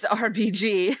Notorious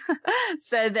RBG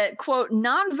said that, quote,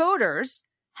 non-voters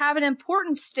have an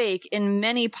important stake in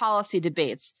many policy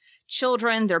debates.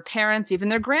 Children, their parents, even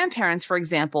their grandparents, for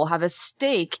example, have a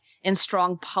stake in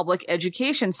strong public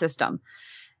education system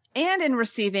and in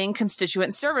receiving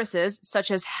constituent services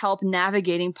such as help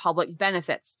navigating public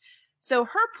benefits. So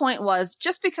her point was,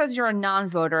 just because you're a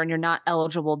non-voter and you're not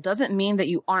eligible doesn't mean that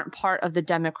you aren't part of the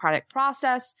democratic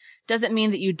process, doesn't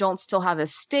mean that you don't still have a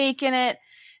stake in it,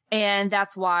 and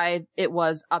that's why it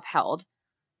was upheld.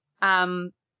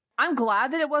 I'm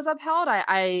glad that it was upheld.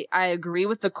 I agree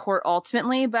with the court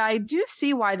ultimately, but I do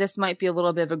see why this might be a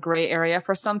little bit of a gray area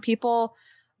for some people.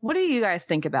 What do you guys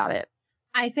think about it?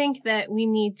 I think that we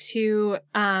need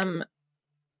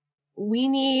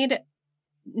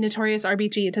Notorious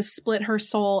RBG to split her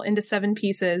soul into 7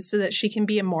 pieces so that she can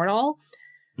be immortal,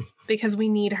 because we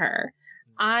need her.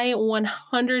 I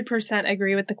 100%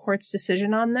 agree with the court's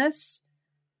decision on this,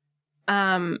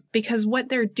 because what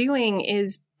they're doing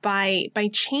is by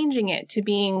changing it to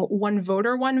being one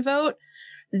voter, one vote,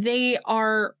 they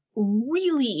are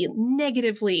really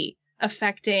negatively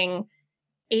affecting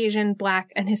Asian,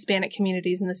 Black, and Hispanic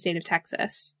communities in the state of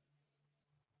Texas.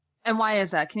 And why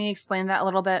is that? Can you explain that a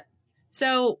little bit?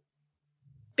 So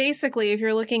basically, if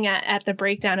you're looking at the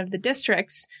breakdown of the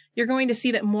districts, you're going to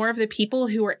see that more of the people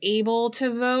who are able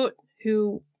to vote,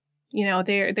 who, you know,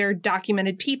 they're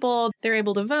documented people, they're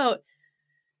able to vote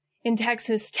in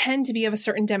Texas tend to be of a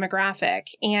certain demographic,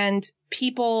 and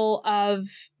people of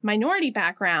minority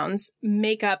backgrounds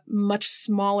make up much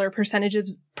smaller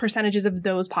percentages of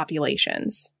those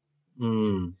populations.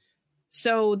 Mm.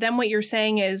 So then what you're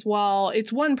saying is, well,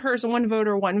 it's one person, one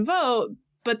voter, one vote.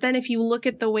 But then if you look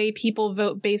at the way people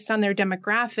vote based on their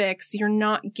demographics, you're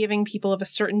not giving people of a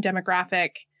certain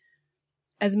demographic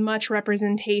as much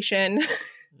representation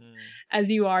as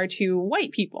you are to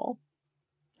white people,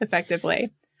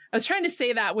 effectively. I was trying to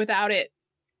say that without it.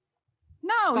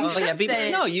 No, you should say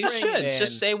it. No, you should.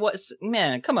 Just say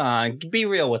man, come on. Be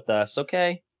real with us,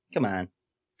 okay? Come on.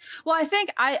 Well, I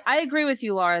think I agree with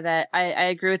you, Laura, that I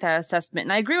agree with that assessment,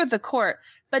 and I agree with the court.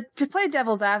 But to play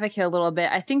devil's advocate a little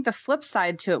bit, I think the flip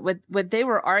side to it, what they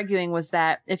were arguing was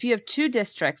that if you have 2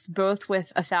 districts, both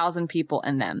with 1,000 people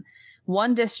in them,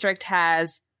 one district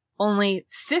has only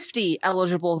 50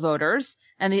 eligible voters,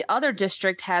 and the other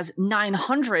district has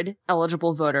 900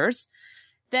 eligible voters,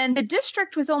 then the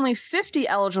district with only 50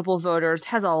 eligible voters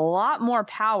has a lot more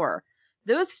power.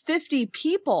 Those 50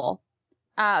 people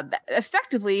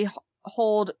effectively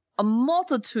hold a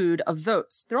multitude of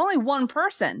votes. They're only one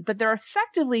person, but they're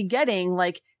effectively getting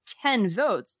like 10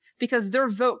 votes because their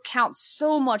vote counts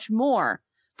so much more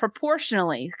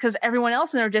proportionally because everyone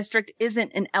else in their district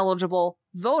isn't an eligible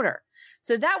voter.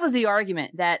 So that was the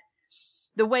argument, that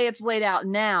the way it's laid out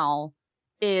now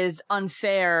is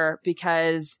unfair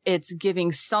because it's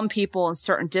giving some people in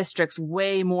certain districts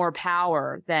way more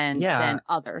power than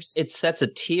others. It sets a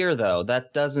tier, though.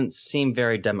 That doesn't seem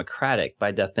very democratic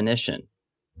by definition.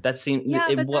 That seems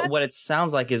what it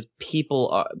sounds like is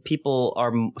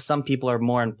some people are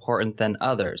more important than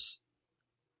others.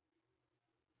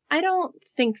 I don't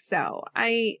think so.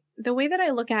 The way that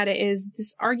I look at it is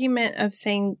this argument of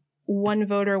saying one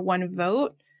voter, one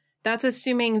vote. That's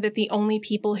assuming that the only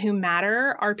people who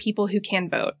matter are people who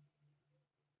can vote.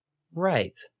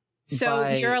 Right. So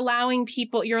you're allowing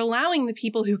the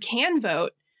people who can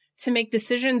vote to make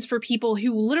decisions for people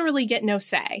who literally get no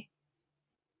say.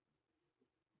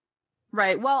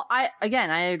 Right. Well, I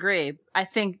agree. I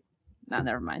think, no,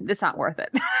 never mind. It's not worth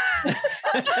it.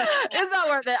 It's not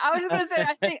worth it. I was just going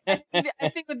to say, I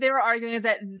think what they were arguing is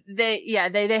that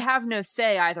they have no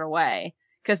say either way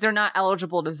because they're not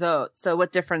eligible to vote. So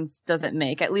what difference does it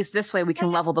make? At least this way we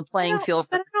can level the playing field.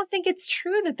 But I don't think it's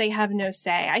true that they have no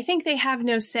say. I think they have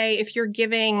no say if you're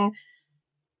giving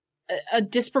a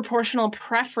disproportional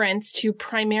preference to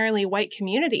primarily white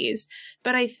communities.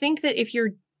 But I think that if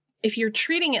you're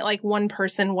treating it like one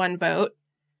person, one vote,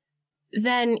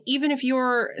 then even if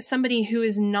you're somebody who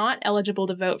is not eligible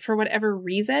to vote for whatever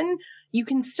reason, you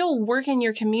can still work in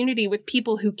your community with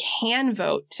people who can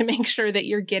vote to make sure that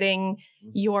you're getting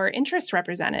your interests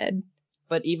represented.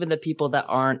 But even the people that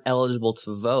aren't eligible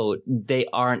to vote, they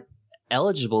aren't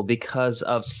eligible because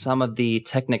of some of the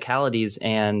technicalities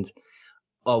and,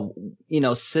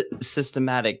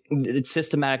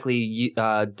 systematically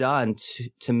done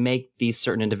to make these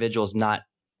certain individuals not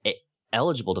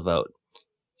eligible to vote.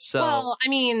 So, well, I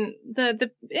mean, the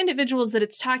individuals that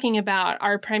it's talking about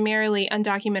are primarily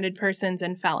undocumented persons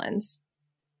and felons.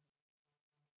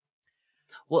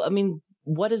 Well, I mean,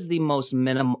 what is the most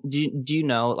minimal? Do you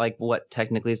know, like, what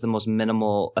technically is the most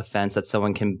minimal offense that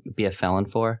someone can be a felon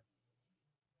for?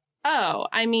 Oh,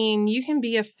 I mean, you can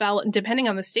be a felon, depending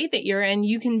on the state that you're in,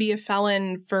 you can be a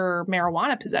felon for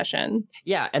marijuana possession.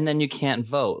 Yeah, and then you can't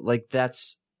vote. Like,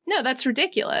 that's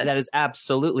ridiculous. That is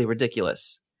absolutely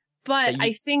ridiculous. But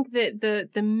I think that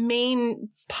the main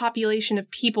population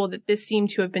of people that this seemed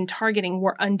to have been targeting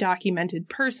were undocumented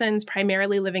persons,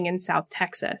 primarily living in South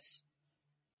Texas.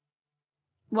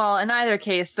 Well, in either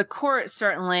case, the court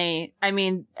certainly, I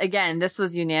mean, again, this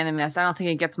was unanimous. I don't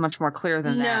think it gets much more clear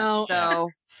than that.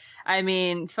 So, I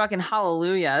mean, fucking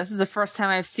hallelujah. This is the first time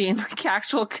I've seen like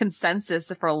actual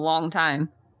consensus for a long time.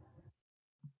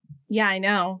 Yeah, I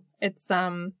know. It's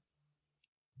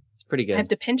pretty good. I have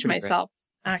to pinch myself. Great.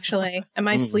 Actually, am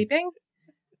I sleeping?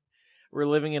 We're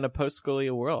living in a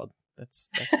post-Scalia world. That's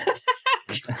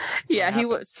yeah, he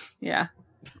was. Yeah.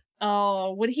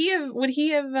 Oh, would he have?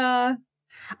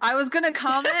 I was gonna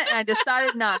comment, and I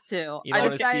decided not to. You don't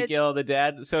want to speak ill of the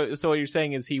dad. So what you're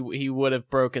saying is he would have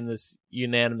broken this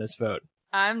unanimous vote.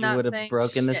 I'm not. He would have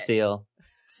broken the seal.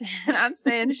 I'm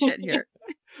saying shit here.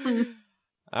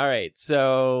 All right,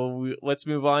 so let's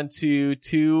move on to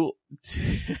two.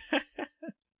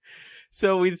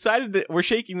 So we decided that we're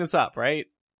shaking this up, right?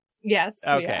 Yes.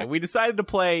 Okay. We decided to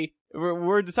play.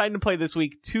 We're deciding to play this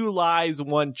week 2 lies,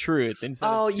 1 truth instead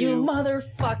of 2. You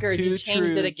motherfuckers! You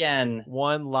changed it again.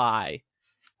 1 lie.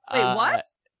 Wait, what?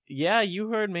 Yeah,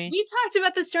 you heard me. You talked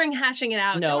about this during hashing it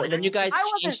out. No, then you guys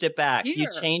changed it back. Here. You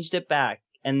changed it back,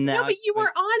 and now. No, but you were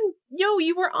on. No,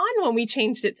 you were on when we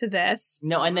changed it to this.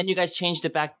 No, and then you guys changed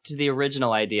it back to the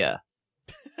original idea.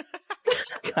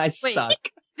 You guys suck.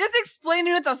 Just explain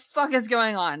what the fuck is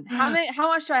going on. How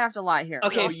much do I have to lie here?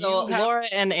 Okay, so Laura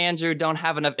and Andrew don't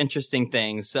have enough interesting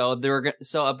things, so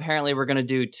apparently we're gonna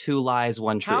do 2 lies,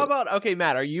 1 truth. How about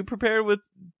Matt? Are you prepared with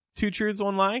 2 truths,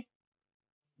 1 lie?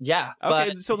 Yeah.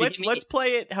 Okay, so let's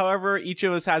play it. However, each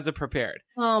of us has it prepared.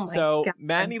 Oh my god. So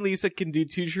Matt and Lisa can do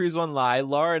 2 truths, 1 lie.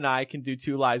 Laura and I can do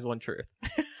 2 lies, 1 truth.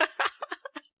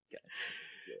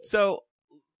 So.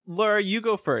 Laura, you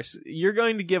go first. You're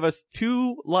going to give us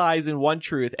 2 lies and 1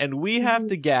 truth, and we have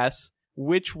to guess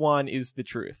which one is the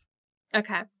truth.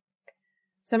 Okay.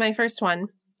 So my first one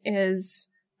is,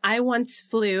 I once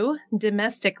flew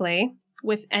domestically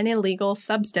with an illegal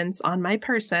substance on my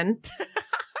person.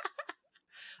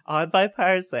 On my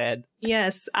person.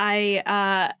 Yes,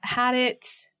 I had it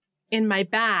in my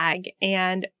bag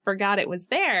and forgot it was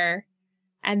there,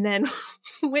 and then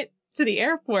went to the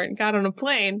airport and got on a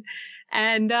plane.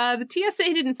 And the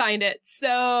TSA didn't find it,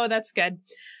 so that's good.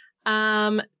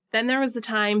 Then there was the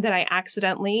time that I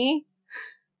accidentally...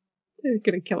 They're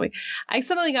gonna kill me. I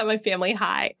accidentally got my family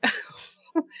high.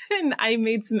 And I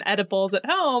made some edibles at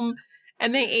home,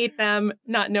 and they ate them,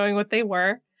 not knowing what they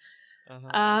were.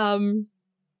 Uh-huh.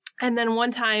 And then one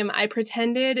time I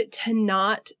pretended to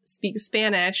not speak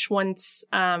Spanish once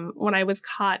when I was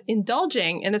caught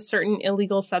indulging in a certain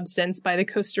illegal substance by the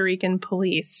Costa Rican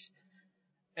police.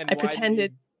 And I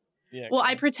pretended.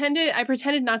 I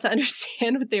pretended not to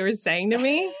understand what they were saying to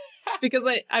me because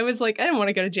I was like, I didn't want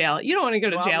to go to jail. You don't want to go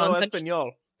to jail. No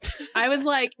español. I was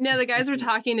like, no, the guys were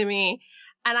talking to me,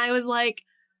 and I was like,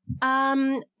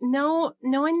 no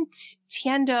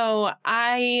entiendo.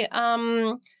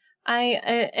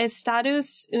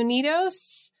 Estados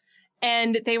Unidos,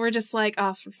 and they were just like,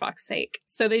 oh, for fuck's sake.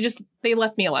 So they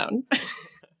left me alone.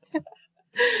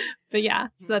 But yeah,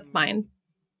 so that's mine.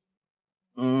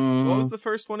 What was the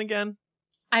first one again?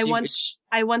 I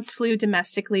once flew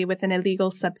domestically with an illegal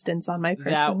substance on my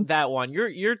person. That one.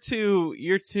 You're too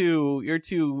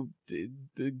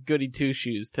goody two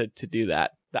shoes to do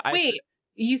that. Wait,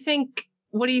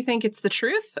 what do you think? It's the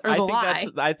truth or the lie?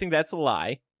 I think that's a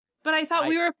lie. But I thought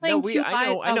we were playing 2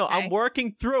 lies. I know. Okay. I'm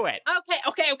working through it.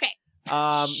 Okay.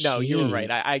 No, you were right.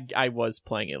 I was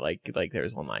playing it like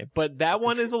there's 1 lie. But that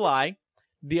one is a lie.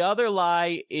 The other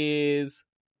lie is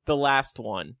the last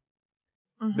one.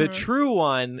 Mm-hmm. The true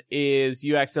one is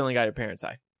you accidentally got your parents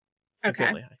high. Okay.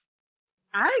 Family high.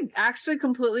 I actually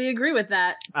completely agree with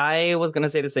that. I was going to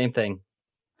say the same thing.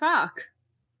 Fuck.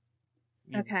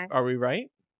 Okay. Are we right?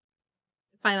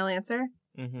 Final answer?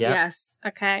 Yep. Yes.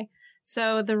 Okay.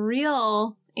 So the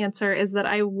real answer is that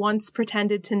I once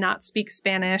pretended to not speak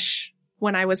Spanish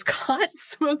when I was caught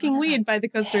smoking weed by the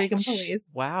Costa Rican police.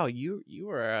 Wow, you're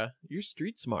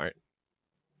street smart.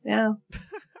 Yeah.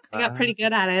 I got pretty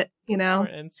good at it, you know.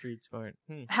 Smart and street smart.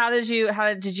 How did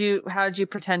you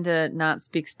pretend to not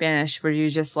speak Spanish? Were you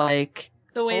just like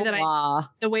the way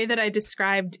that I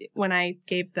described when I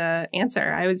gave the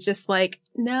answer? I was just like,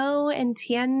 no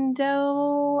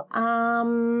entiendo.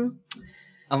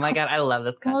 Oh my God, I love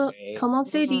this country. Como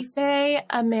se dice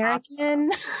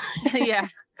American? Yeah.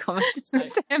 Como se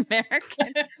dice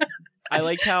American. I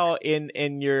like how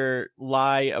in your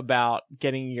lie about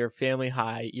getting your family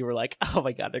high, you were like, "Oh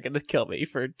my God, they're gonna kill me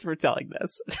for telling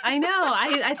this." I know.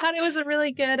 I thought it was a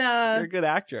really good. You're a good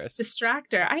actress.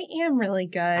 Distractor. I am really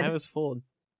good. I was fooled.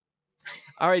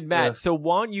 All right, Matt. Yeah. So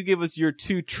why don't you give us your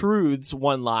 2 truths,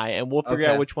 1 lie, and we'll figure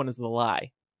out which one is the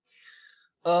lie.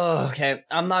 Oh, okay.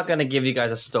 I'm not gonna give you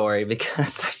guys a story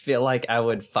because I feel like I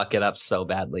would fuck it up so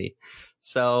badly.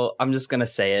 So I'm just gonna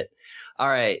say it. All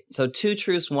right, so 2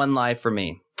 truths, 1 lie for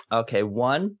me. Okay,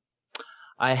 1,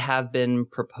 I have been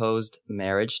proposed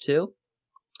marriage to.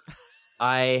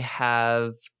 I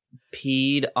have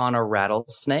peed on a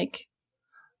rattlesnake.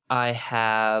 I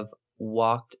have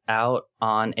walked out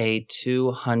on a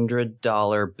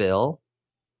 $200 bill.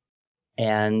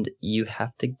 And you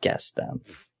have to guess them.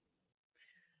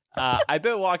 I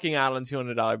bet walking out on a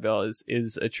 $200 bill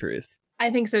is a truth. I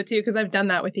think so too, because I've done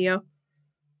that with you.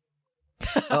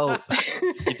 Oh,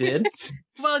 you did?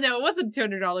 Well, no, it wasn't a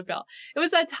 $200 bill. It was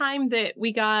that time that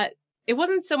we got, it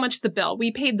wasn't so much the bill.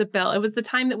 We paid the bill. It was the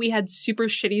time that we had super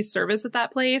shitty service at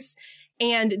that place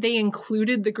and they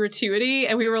included the gratuity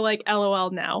and we were like, LOL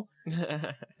now.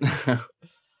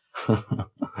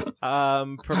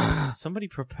 Somebody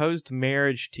proposed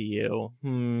marriage to you.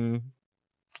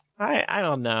 I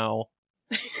don't know.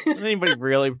 Did anybody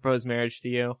really propose marriage to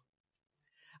you?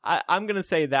 I'm gonna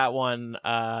say that one.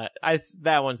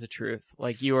 That one's the truth.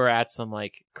 Like you were at some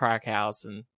like crack house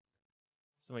and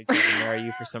somebody tried to marry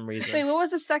you for some reason. Wait, what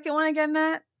was the second one again,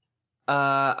 Matt?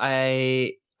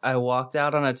 I walked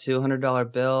out on a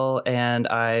 $200 bill and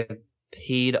I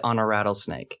peed on a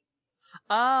rattlesnake.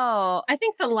 Oh, I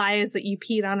think the lie is that you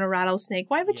peed on a rattlesnake.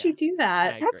 Why would you do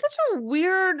that? That's such a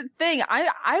weird thing. I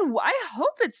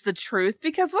hope it's the truth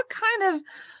because what kind of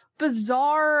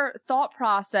bizarre thought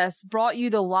process brought you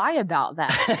to lie about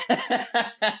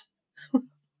that?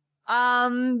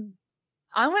 I'm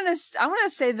gonna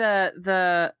say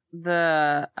the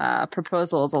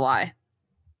proposal is a lie.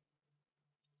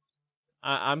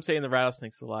 I'm saying the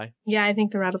rattlesnake's a lie. Yeah, I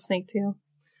think the rattlesnake too.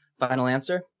 Final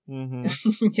answer?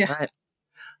 Mm-hmm. Yeah. All right.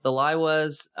 The lie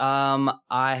was,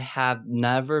 I have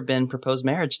never been proposed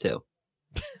marriage to.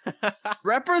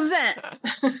 Represent.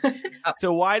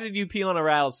 So why did you pee on a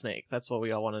rattlesnake? That's what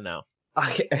we all want to know.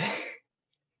 Okay.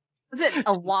 Was it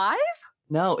alive?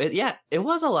 No, it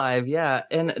was alive, yeah.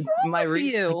 And what's wrong my with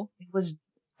you?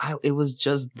 it was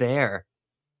just there.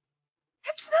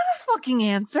 That's not a fucking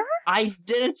answer. I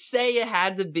didn't say it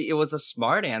had to be. It was a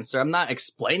smart answer. I'm not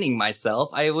explaining myself.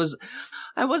 I was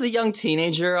a young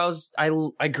teenager.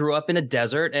 I grew up in a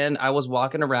desert and I was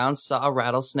walking around, saw a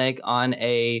rattlesnake on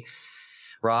a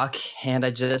rock and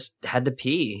I just had to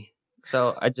pee.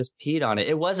 So I just peed on it.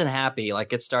 It wasn't happy.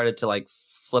 Like it started to like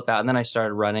flip out and then I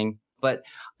started running. But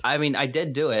I mean, I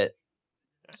did do it.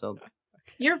 So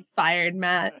you're fired,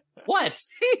 Matt. What?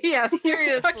 Yeah,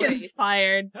 seriously. Fucking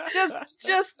fired.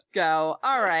 Just go.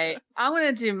 All right. I'm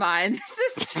going to do mine.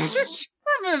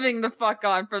 We're moving the fuck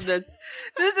on from this.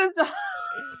 This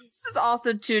is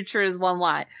also 2 truths, 1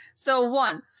 lie. So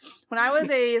 1, when I was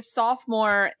a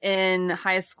sophomore in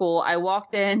high school, I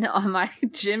walked in on my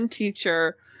gym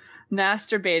teacher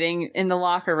masturbating in the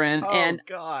locker room. Oh, and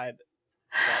God.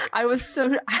 I was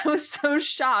so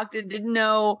shocked and didn't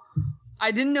know.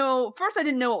 First I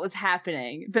didn't know what was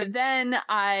happening, but then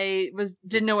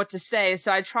didn't know what to say.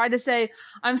 So I tried to say,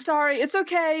 I'm sorry. It's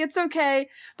okay.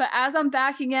 But as I'm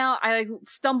backing out, I like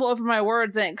stumble over my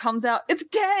words and it comes out, it's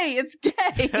gay.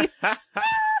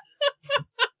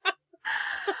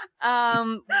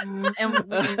 And we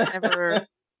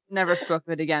never spoke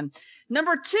of it again.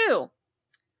 Number 2,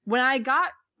 when I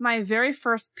got my very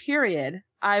first period,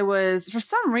 I was, for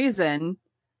some reason,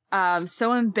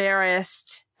 so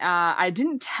embarrassed. I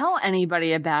didn't tell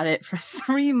anybody about it for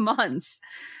 3 months.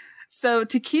 So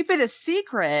to keep it a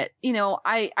secret,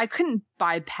 I couldn't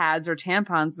buy pads or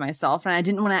tampons myself, and I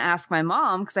didn't want to ask my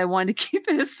mom because I wanted to keep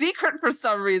it a secret for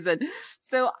some reason.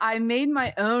 So I made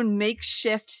my own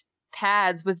makeshift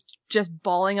pads with just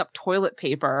balling up toilet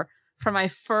paper for my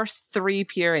first 3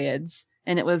 periods,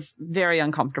 and it was very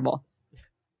uncomfortable.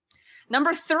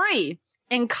 Number 3,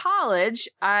 in college,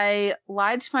 I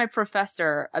lied to my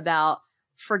professor about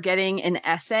forgetting an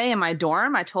essay in my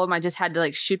dorm. I told him I just had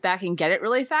to shoot back and get it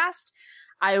really fast.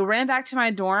 I ran back to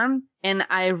my dorm and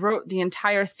I wrote the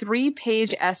entire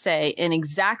 3-page essay in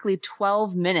exactly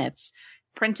 12 minutes,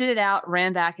 printed it out,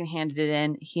 ran back and handed it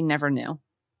in. He never knew.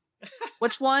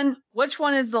 Which one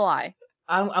is the lie?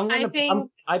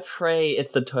 I pray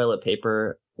it's the toilet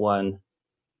paper one.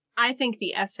 I think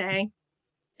the essay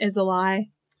is a lie.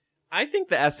 I think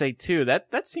the essay too.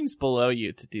 That seems below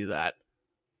you to do that.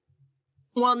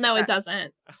 Well, no, it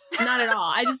doesn't. Not at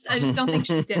all. I just don't think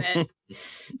she did it.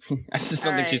 I just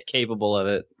don't think she's capable of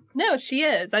it. No, she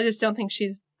is. I just don't think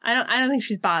I don't think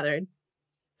she's bothered.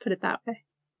 Put it that way.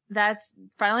 That's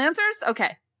final answers?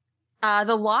 Okay.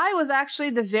 The lie was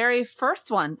actually the very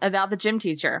first one about the gym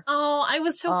teacher. Oh, I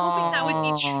was so hoping that would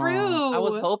be true. I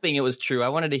was hoping it was true. I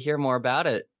wanted to hear more about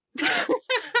it.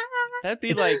 That'd be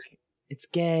it's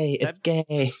gay. It's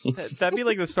gay. That'd be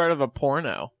like the start of a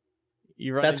porno.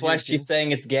 That's why she's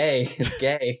saying it's gay. It's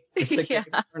gay. It's a gay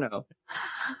porno.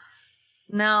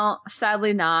 No,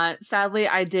 sadly not. Sadly,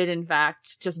 I did, in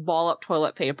fact, just ball up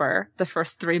toilet paper the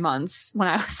first 3 months when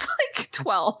I was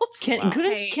 12.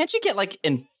 Can't you get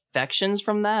infections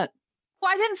from that?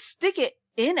 Well, I didn't stick it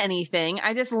in anything.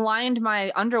 I just lined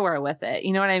my underwear with it.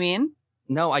 You know what I mean?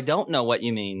 No, I don't know what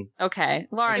you mean. Okay.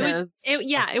 Laura knows.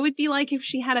 It would be like if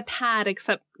she had a pad,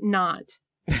 except not.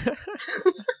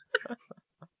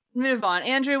 Move on.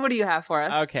 Andrew, what do you have for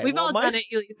us? Okay. We've all done it,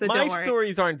 Elisa, my don't worry.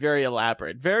 stories aren't very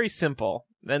elaborate. Very simple.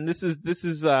 And this is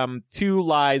 2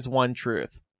 lies, 1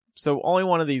 truth. So only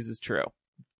one of these is true.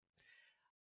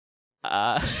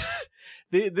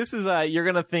 This is you're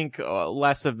going to think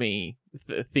less of me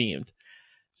themed.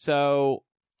 So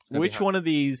which one of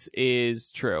these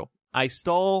is true? I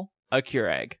stole a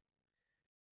Keurig.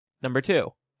 Number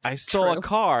 2, I stole a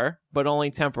car, but only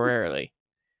temporarily.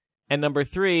 And number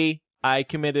 3, I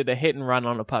committed a hit and run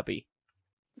on a puppy.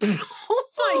 Oh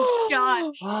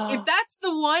my god. If that's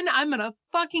the one, I'm gonna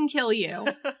fucking kill you.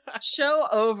 Show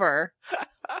over.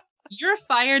 You're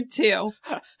fired too.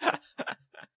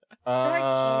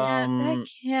 That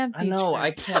can't be I know, true.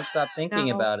 I can't stop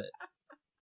thinking about it.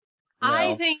 No,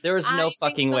 I think there is no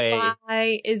fucking way. The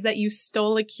lie is that you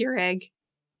stole a Keurig.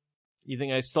 You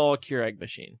think I stole a Keurig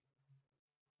machine?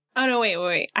 Oh no,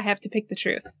 wait. I have to pick the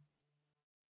truth.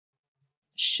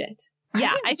 Shit.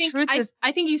 Yeah, I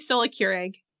think you stole a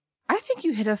Keurig. I think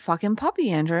you hit a fucking puppy,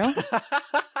 Andrew.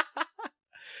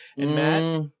 And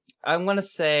Matt? I'm gonna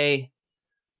say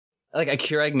a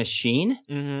Keurig machine.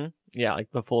 Mm-hmm. Yeah,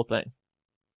 the full thing.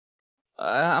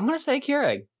 I'm gonna say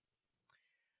Keurig.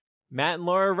 Matt and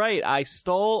Laura are right. I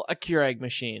stole a Keurig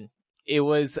machine.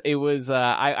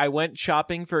 I went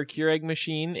shopping for a Keurig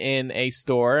machine in a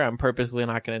store. I'm purposely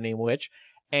not going to name which.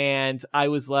 And I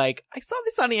was like, I saw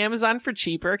this on Amazon for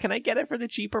cheaper. Can I get it for the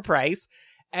cheaper price?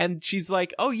 And she's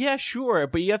like, oh yeah, sure.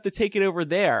 But you have to take it over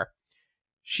there.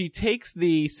 She takes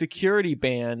the security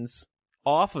bands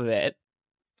off of it,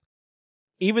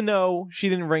 even though she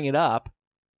didn't ring it up.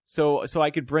 So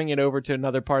I could bring it over to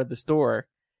another part of the store.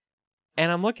 And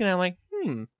I'm looking at it like,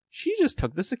 she just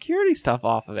took the security stuff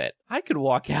off of it. I could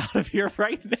walk out of here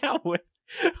right now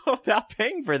without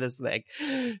paying for this thing.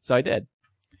 So I did.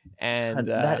 And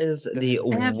that is the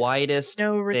widest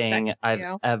thing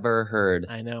I've ever heard.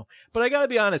 I know. But I gotta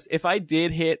be honest, if I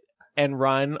did hit and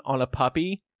run on a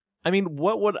puppy, I mean,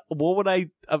 what would I,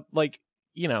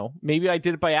 maybe I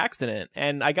did it by accident.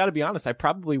 And I gotta be honest, I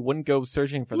probably wouldn't go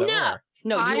searching for the owner.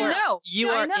 No, you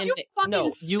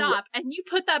fucking stop and you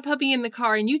put that puppy in the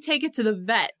car and you take it to the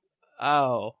vet.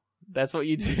 Oh, that's what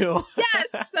you do.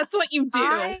 Yes, that's what you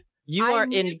do.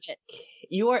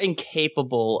 You are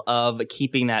incapable of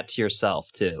keeping that to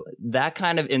yourself too. That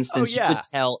kind of instance, you would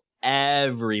tell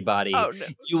everybody. Oh, no,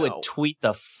 you would tweet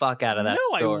the fuck out of that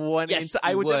store. I wouldn't. Yes,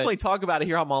 I would definitely talk about it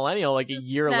here on Millennial a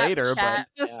year later. But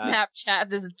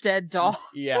Snapchat this dead dog.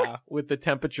 Yeah, with the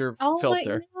temperature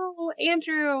filter. Oh, no,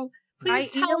 Andrew.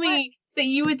 Please tell me that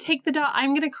you would take the dog.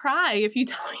 I'm going to cry if you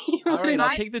tell me. All right,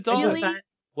 I'll take the dog. Really?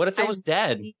 What if it was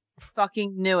dead?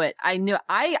 Fucking knew it. I knew it.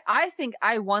 I think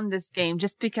I won this game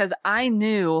just because I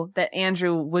knew that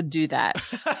Andrew would do that.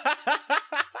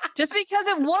 Just because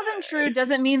it wasn't true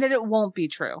doesn't mean that it won't be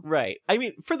true. Right. I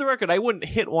mean, for the record, I wouldn't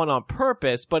hit one on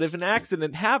purpose, but if an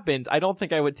accident happened, I don't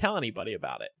think I would tell anybody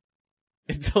about it.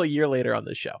 until a year later on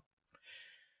the show.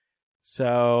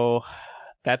 So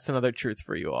that's another truth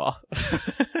for you all.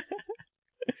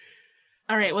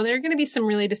 All right. Well, there are going to be some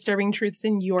really disturbing truths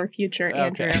in your future,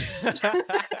 Andrew. Okay.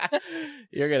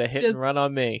 You're going to hit and run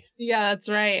on me. Yeah, that's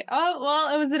right. Oh,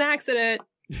 well, it was an accident.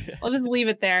 I'll just leave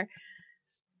it there.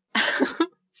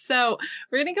 So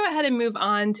we're going to go ahead and move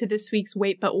on to this week's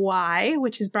Wait But Why,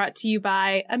 which is brought to you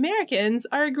by Americans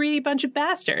Are a Greedy Bunch of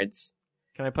Bastards.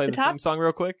 Can I play the theme song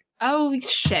real quick? Oh,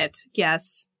 shit.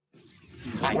 Yes.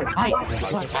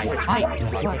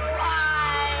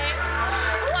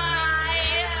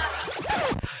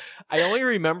 I only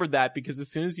remembered that because as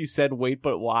soon as you said "wait,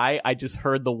 but why," I just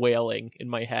heard the wailing in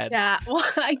my head. Yeah, well,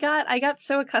 I got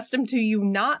so accustomed to you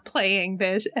not playing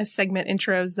this as segment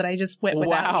intros that I just went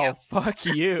without you. Wow, fuck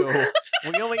you.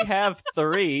 We only have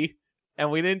 3,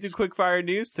 and we didn't do quickfire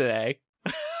news today.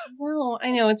 No,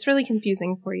 I know it's really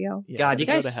confusing for you. Yeah, God, you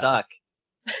guys suck.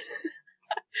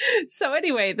 So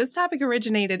anyway, this topic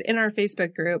originated in our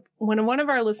Facebook group when one of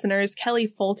our listeners, Kelly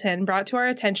Fulton, brought to our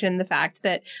attention the fact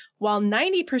that while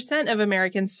 90% of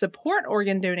Americans support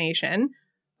organ donation,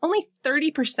 only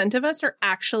 30% of us are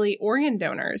actually organ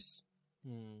donors.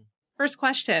 First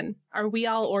question, are we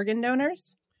all organ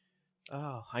donors?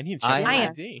 Oh, I need to check my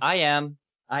ID. I am.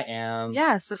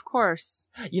 Yes, of course.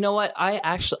 You know what?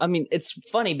 It's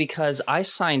funny because I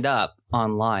signed up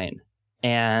online,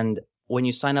 and when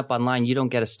you sign up online, you don't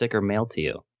get a sticker mailed to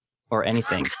you or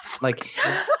anything. Like,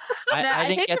 I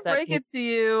didn't hate get to break it to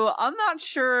you. I'm not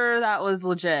sure that was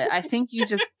legit. I think you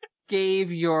just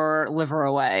gave your liver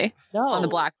away on the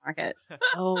black market.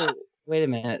 Oh, wait a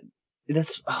minute.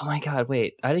 Oh my God,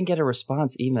 wait. I didn't get a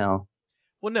response email.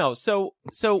 Well, no. So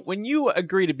when you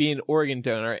agree to be an organ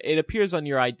donor, it appears on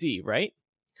your ID, right?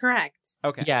 Correct.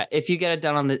 Okay. Yeah, if you get it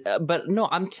done on the, but no,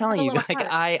 I'm telling you, like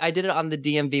I did it on the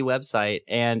DMV website,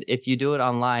 and if you do it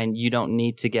online, you don't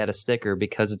need to get a sticker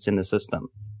because it's in the system.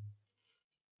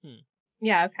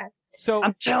 Yeah. Okay. So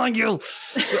I'm telling you.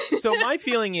 So my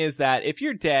feeling is that if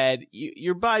you're dead,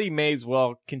 your body may as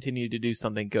well continue to do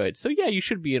something good. So yeah, you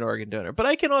should be an organ donor. But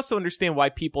I can also understand why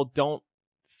people don't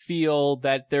feel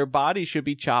that their body should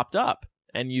be chopped up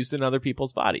and used in other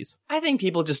people's bodies. I think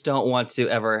people just don't want to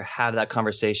ever have that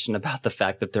conversation about the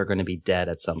fact that they're going to be dead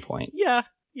at some point. Yeah,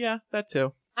 that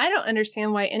too. I don't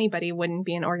understand why anybody wouldn't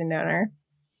be an organ donor.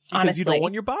 Because honestly, you don't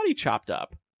want your body chopped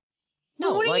up.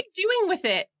 No, what are you doing with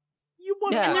it? You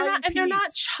want they're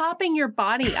not chopping your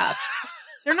body up.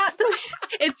 They're not.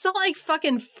 It's not like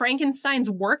fucking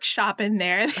Frankenstein's workshop in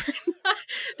there.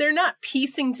 They're not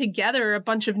piecing together a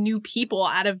bunch of new people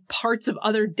out of parts of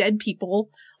other dead people.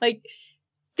 Like.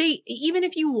 Even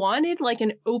if you wanted like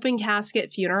an open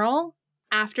casket funeral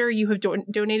after you have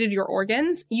donated your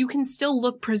organs, you can still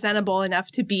look presentable enough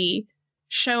to be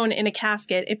shown in a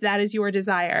casket if that is your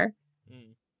desire.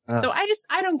 So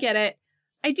I don't get it.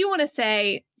 I do want to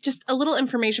say just a little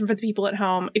information for the people at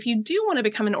home. If you do want to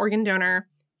become an organ donor,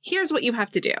 here's what you have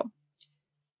to do.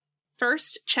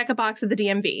 First, check a box at the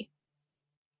DMV.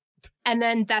 And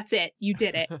then that's it. You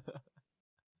did it.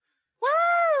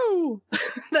 Woo!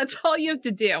 That's all you have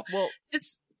to do. Well,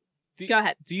 go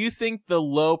ahead. Do you think the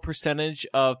low percentage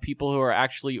of people who are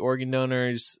actually organ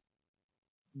donors,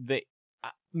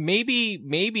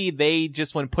 maybe they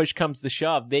just, when push comes to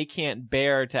shove, they can't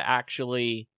bear to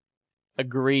actually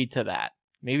agree to that?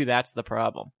 Maybe that's the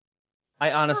problem.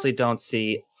 I honestly don't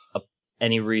see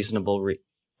any reasonable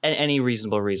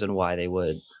reason why they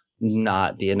would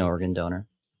not be an organ donor.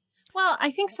 Well,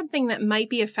 I think something that might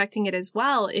be affecting it as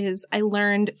well is I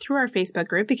learned through our Facebook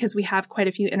group, because we have quite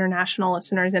a few international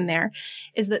listeners in there,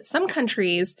 is that some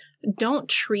countries don't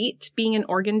treat being an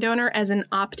organ donor as an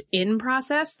opt-in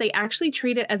process. They actually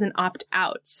treat it as an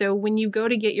opt-out. So when you go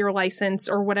to get your license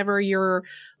or whatever your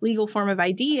legal form of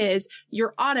ID is,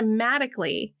 you're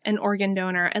automatically an organ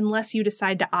donor unless you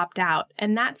decide to opt out.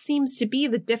 And that seems to be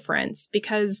the difference,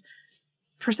 because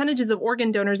percentages of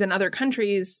organ donors in other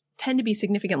countries tend to be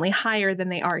significantly higher than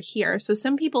they are here. So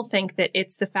some people think that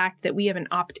it's the fact that we have an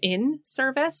opt-in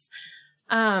service.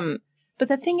 But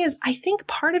the thing is, I think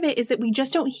part of it is that we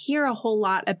just don't hear a whole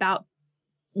lot about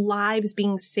lives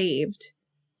being saved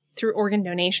through organ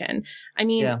donation. I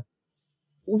mean,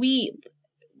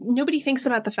 nobody thinks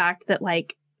about the fact that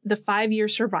like the 5-year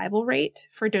survival rate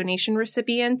for donation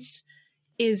recipients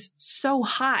is so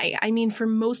high. I mean, for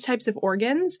most types of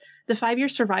organs, the 5-year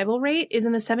survival rate is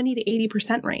in the 70 to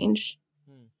 80% range.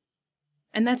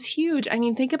 And that's huge. I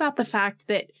mean, think about the fact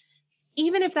that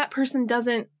even if that person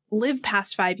doesn't live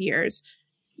past 5 years,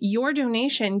 your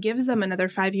donation gives them another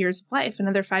 5 years of life,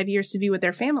 another 5 years to be with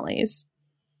their families.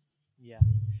 Yeah.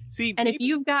 See, and if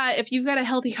you've got a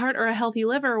healthy heart or a healthy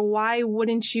liver, why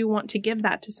wouldn't you want to give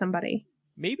that to somebody?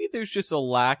 Maybe there's just a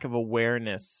lack of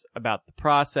awareness about the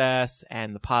process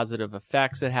and the positive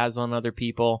effects it has on other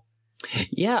people.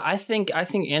 Yeah, I think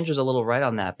Andrew's a little right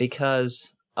on that,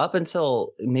 because up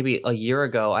until maybe a year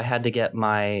ago, I had to get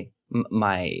my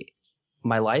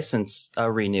license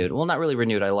renewed. Well, not really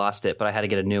renewed. I lost it, but I had to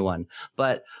get a new one.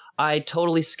 But I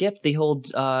totally skipped the whole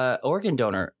organ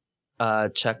donor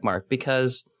check mark,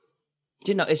 because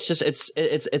it's just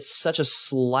it's such a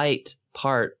slight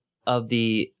part of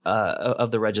the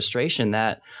registration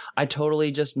that I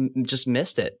totally just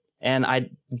missed it. And I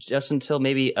just until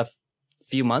maybe a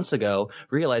few months ago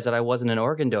realized that I wasn't an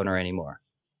organ donor anymore.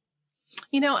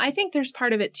 I think there's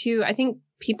part of it too. I think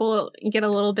people get a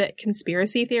little bit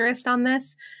conspiracy theorist on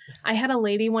this. I had a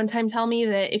lady one time tell me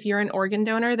that if you're an organ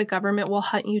donor, the government will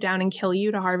hunt you down and kill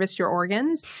you to harvest your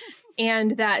organs,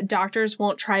 and that doctors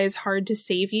won't try as hard to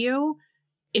save you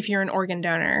if you're an organ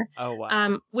donor. Oh,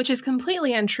 wow. Which is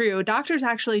completely untrue. Doctors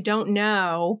actually don't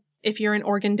know if you're an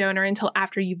organ donor until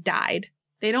after you've died.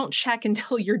 They don't check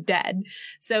until you're dead.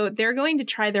 So they're going to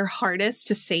try their hardest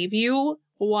to save you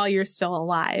while you're still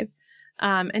alive.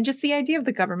 And just the idea of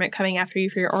the government coming after you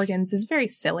for your organs is very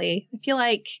silly. I feel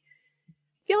like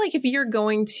if you're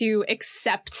going to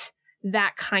accept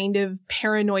that kind of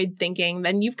paranoid thinking,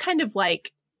 then you've kind of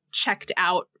like checked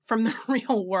out from the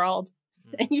real world,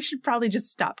 and you should probably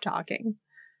just stop talking.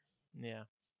 Yeah.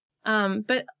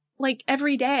 But like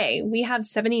every day we have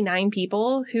 79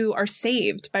 people who are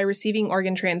saved by receiving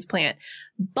organ transplant,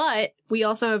 but we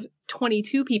also have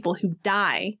 22 people who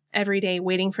die every day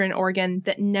waiting for an organ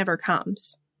that never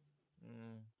comes.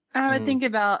 I would think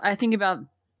about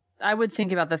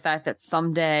the fact that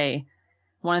someday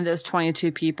one of those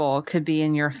 22 people could be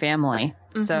in your family.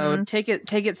 Mm-hmm. So take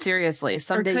it seriously.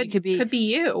 Someday you could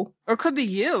be you. Or could be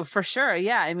you, for sure.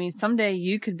 Yeah. I mean, someday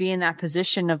you could be in that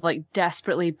position of like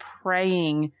desperately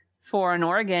praying for an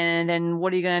organ, and then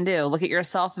what are you going to do? Look at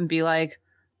yourself and be like,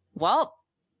 well,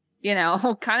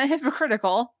 kind of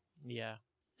hypocritical. Yeah.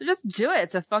 So just do it.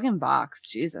 It's a fucking box.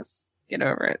 Jesus. Get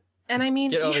over it. And I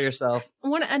mean, get over yourself.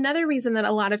 Another reason that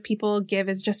a lot of people give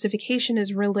as justification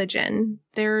is religion.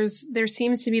 There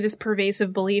seems to be this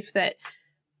pervasive belief that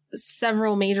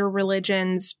several major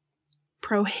religions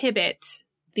prohibit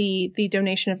the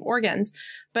donation of organs.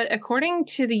 But according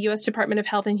to the U.S. Department of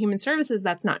Health and Human Services,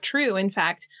 that's not true. In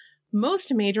fact,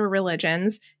 most major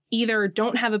religions either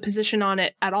don't have a position on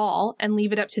it at all and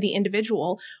leave it up to the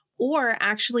individual, or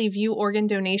actually view organ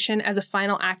donation as a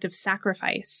final act of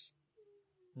sacrifice.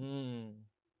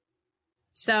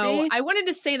 So see? I wanted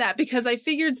to say that because I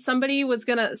figured somebody was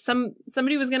gonna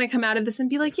come out of this and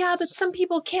be like, yeah, but some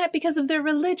people can't because of their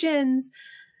religions.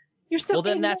 You're so well.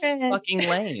 Then ignorant. That's fucking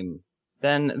lame.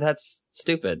 Then that's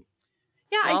stupid.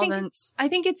 Yeah, well, I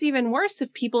think it's even worse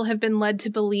if people have been led to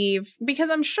believe, because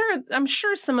I'm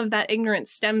sure some of that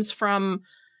ignorance stems from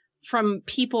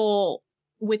people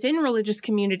within religious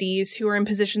communities who are in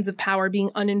positions of power being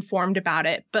uninformed about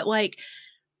it. But like,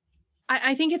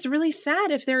 I think it's really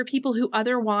sad if there are people who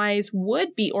otherwise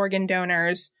would be organ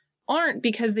donors aren't,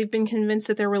 because they've been convinced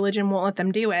that their religion won't let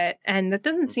them do it. And that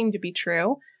doesn't seem to be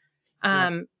true.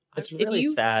 It's really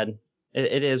sad.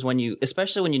 It is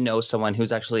especially when you know someone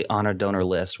who's actually on a donor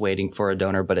list waiting for a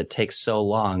donor, but it takes so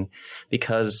long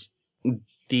because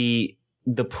the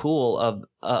pool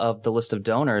of the list of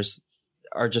donors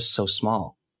are just so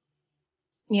small.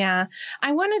 Yeah.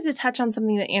 I wanted to touch on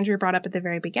something that Andrew brought up at the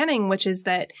very beginning, which is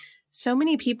that so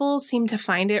many people seem to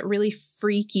find it really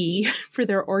freaky for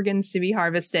their organs to be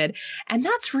harvested. And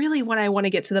that's really what I want to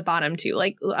get to the bottom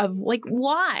to,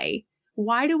 why?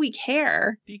 Why do we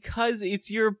care? Because it's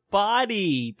your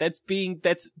body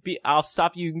I'll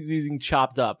stop using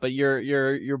chopped up, but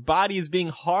your body is being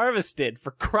harvested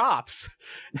for crops.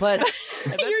 But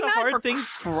that's a hard thing.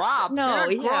 Crops. No,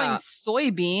 you're growing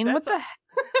soybean. What the heck?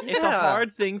 It's a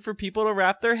hard thing for people to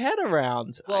wrap their head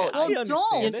around. Well,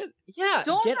 don't. Yeah,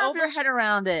 don't wrap your head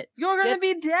around it. You're going to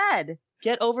be dead.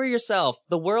 Get over yourself.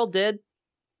 The world did.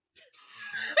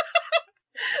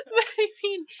 I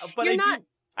mean, but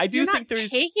I do think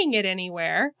there's taking it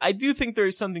anywhere. I do think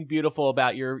there's something beautiful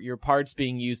about your parts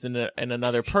being used in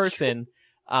another person.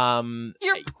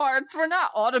 Your parts were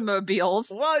not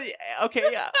automobiles. Well, okay,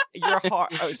 yeah. Your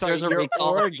heart. Sorry, your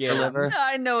organs.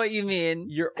 I know what you mean.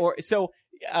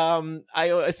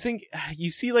 I think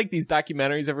you see like these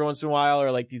documentaries every once in a while,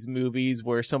 or like these movies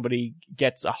where somebody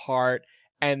gets a heart,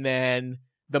 and then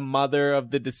the mother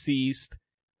of the deceased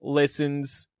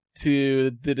listens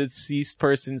to the deceased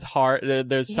person's heart,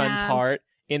 their son's heart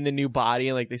in the new body,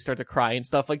 and like they start to cry and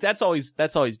stuff. Like that's always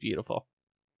beautiful.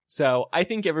 So I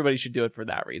think everybody should do it for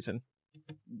that reason.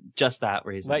 Just that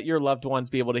reason. Let your loved ones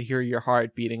be able to hear your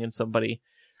heart beating in somebody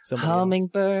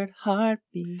Hummingbird else.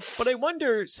 heartbeats. But I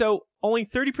wonder, so only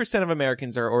 30% of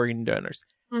Americans are organ donors.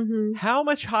 Mm-hmm. How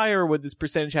much higher would this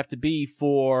percentage have to be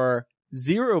for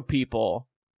 0 people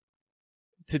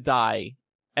to die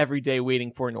every day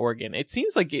waiting for an organ? It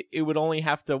seems like it would only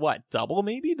have to, double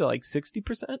maybe to like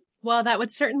 60%? Well, that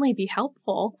would certainly be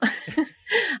helpful.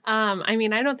 I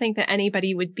mean, I don't think that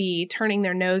anybody would be turning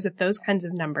their nose at those kinds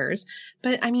of numbers.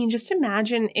 But I mean, just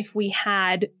imagine if we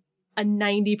had a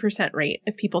 90% rate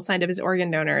of people signed up as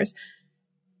organ donors.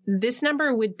 This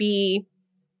number would be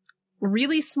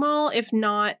really small, if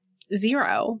not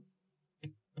 0.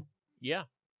 Yeah.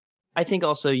 I think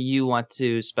also you want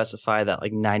to specify that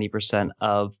like 90%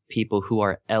 of people who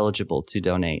are eligible to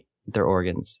donate their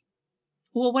organs.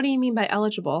 Well, what do you mean by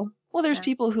eligible? Well, there's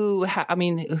people who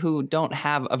who don't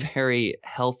have a very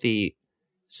healthy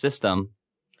system.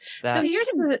 So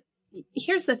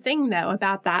here's the thing though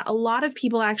about that. A lot of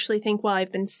people actually think, well,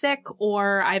 I've been sick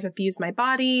or I've abused my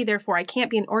body, therefore I can't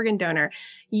be an organ donor.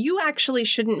 You actually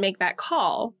shouldn't make that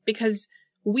call because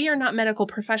we are not medical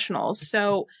professionals.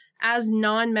 So as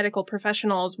non-medical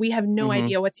professionals, we have no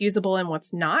idea what's usable and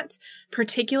what's not,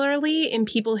 particularly in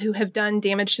people who have done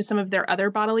damage to some of their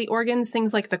other bodily organs.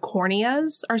 Things like the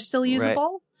corneas are still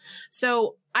usable. Right.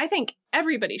 So I think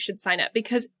everybody should sign up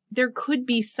because there could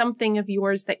be something of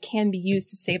yours that can be used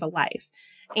to save a life.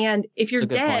 And if you're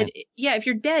dead, if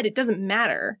you're dead, it doesn't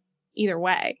matter either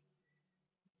way.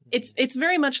 It's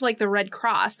very much like the Red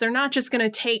Cross. They're not just going to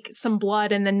take some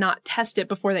blood and then not test it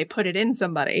before they put it in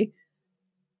somebody.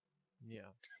 Yeah.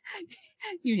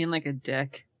 You mean like a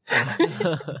dick.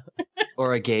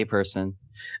 Or a gay person.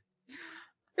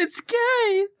 It's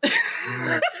gay.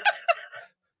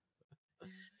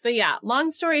 But yeah,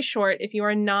 long story short, if you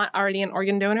are not already an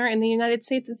organ donor in the United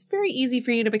States, it's very easy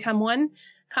for you to become one.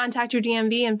 Contact your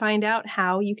DMV and find out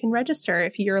how you can register.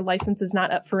 If your license is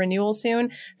not up for renewal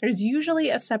soon, there's usually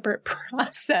a separate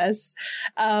process.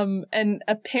 And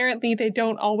apparently they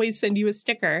don't always send you a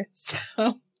sticker. So.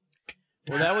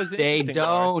 Well, that was They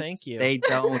don't. Thank you. They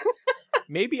don't.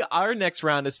 Maybe our next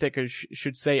round of stickers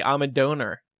should say I'm a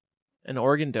donor, an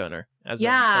organ donor as a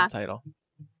subtitle.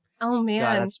 Oh, man.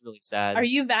 God, that's really sad. Are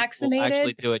you vaccinated? We'll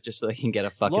actually do it just so they can get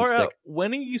a fucking Laura, sticker.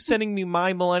 when are you sending me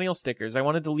my millennial stickers? I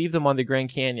wanted to leave them on the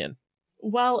Grand Canyon.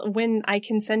 Well, when I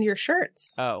can send your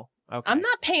shirts. Oh, okay. I'm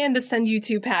not paying to send you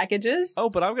 2 packages. Oh,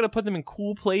 but I'm going to put them in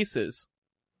cool places.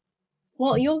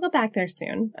 Well, you'll go back there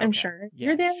soon, I'm sure. Yeah,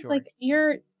 you're there, sure. like,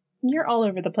 you're all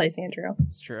over the place, Andrew.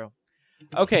 It's true.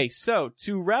 Okay, so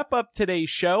to wrap up today's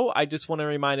show, I just want to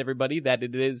remind everybody that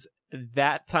it is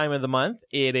that time of the month.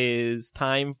 It is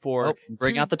time for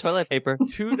bring out the toilet paper.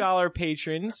 $2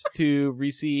 patrons to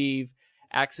receive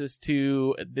access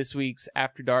to this week's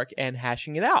After Dark and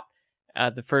Hashing It Out.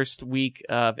 The first week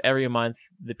of every month,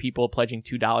 the people pledging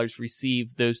 $2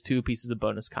 receive those 2 pieces of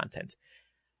bonus content.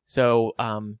 So,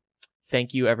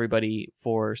 thank you everybody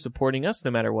for supporting us,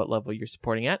 no matter what level you're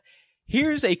supporting at.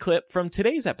 Here's a clip from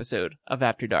today's episode of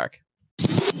After Dark.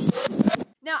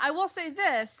 Now, I will say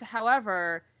this,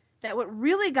 however, that what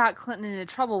really got Clinton into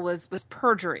trouble was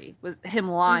perjury, was him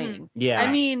lying. Yeah.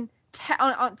 I mean,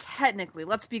 technically,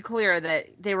 let's be clear that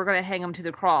they were going to hang him to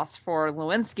the cross for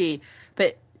Lewinsky,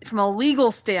 but from a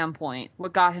legal standpoint,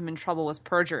 what got him in trouble was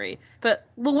perjury. But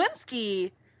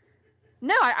Lewinsky,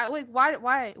 no, I like,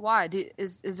 why?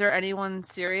 Is there anyone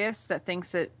serious that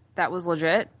thinks that was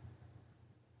legit?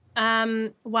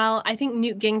 Well, I think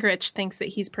Newt Gingrich thinks that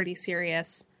he's pretty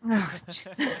serious. Oh,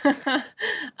 Jesus.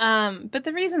 But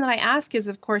the reason that I ask is,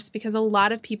 of course, because a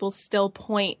lot of people still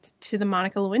point to the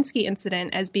Monica Lewinsky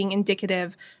incident as being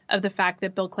indicative of the fact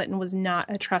that Bill Clinton was not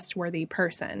a trustworthy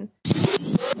person.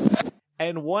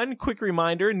 And one quick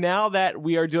reminder, now that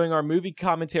we are doing our movie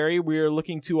commentary, we are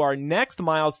looking to our next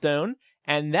milestone,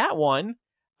 and that one,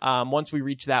 once we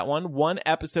reach that one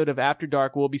episode of After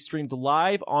Dark will be streamed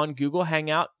live on Google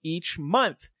Hangout each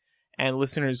month. And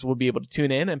listeners will be able to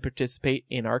tune in and participate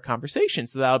in our conversation.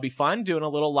 So that'll be fun, doing a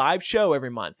little live show every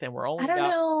month. And we're only I don't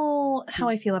know how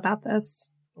I feel about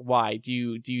this. Why? Do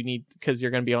you need, because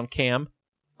you're going to be on cam?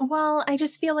 Well, I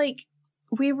just feel like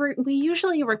we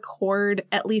usually record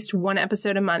at least 1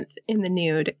 episode a month in the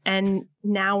nude, and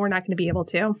now we're not going to be able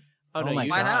to. Oh no, why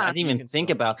not? I didn't even think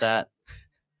about that.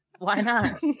 Why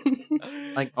not?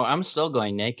 Like, I'm still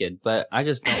going naked, but I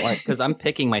just don't like, because I'm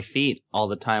picking my feet all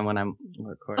the time when I'm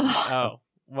recording. Oh,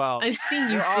 well. I've seen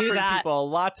you do offering that. People a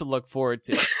lot to look forward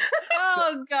to.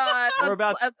 Oh, God.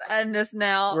 Let's end this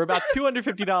now. We're about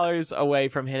 $250 away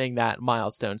from hitting that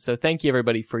milestone. So thank you,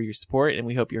 everybody, for your support, and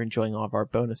we hope you're enjoying all of our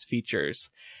bonus features.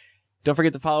 Don't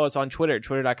forget to follow us on Twitter,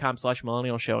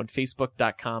 twitter.com/millennialshow and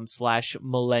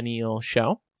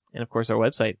facebook.com/millennialshow. And of course, our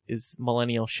website is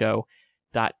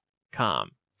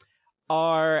millennialshow.com.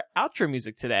 Our outro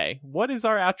music today. What is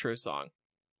our outro song?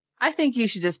 I think you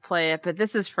should just play it, but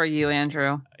this is for you,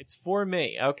 Andrew. It's for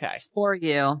me. Okay. It's for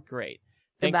you. Great.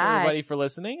 Thanks, Goodbye. everybody, for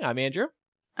listening. I'm Andrew.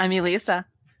 I'm Elisa.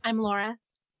 I'm Laura.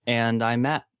 And I'm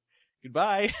Matt.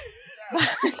 Goodbye. Who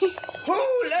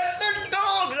let the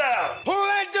dogs out? Who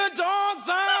let the dogs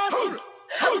out? Who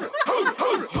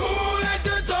let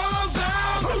the dogs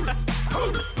out? Who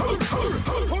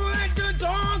let the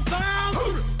dogs out?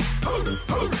 Who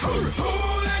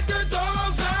let the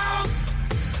dogs out?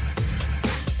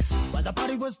 But the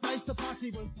party was nice, the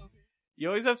party was... You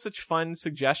always have such fun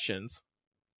suggestions.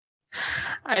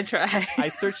 I try. I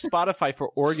searched Spotify for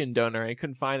organ donor. I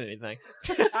couldn't find anything.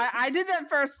 I did that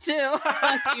first, too.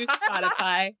 Fuck you,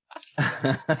 Spotify.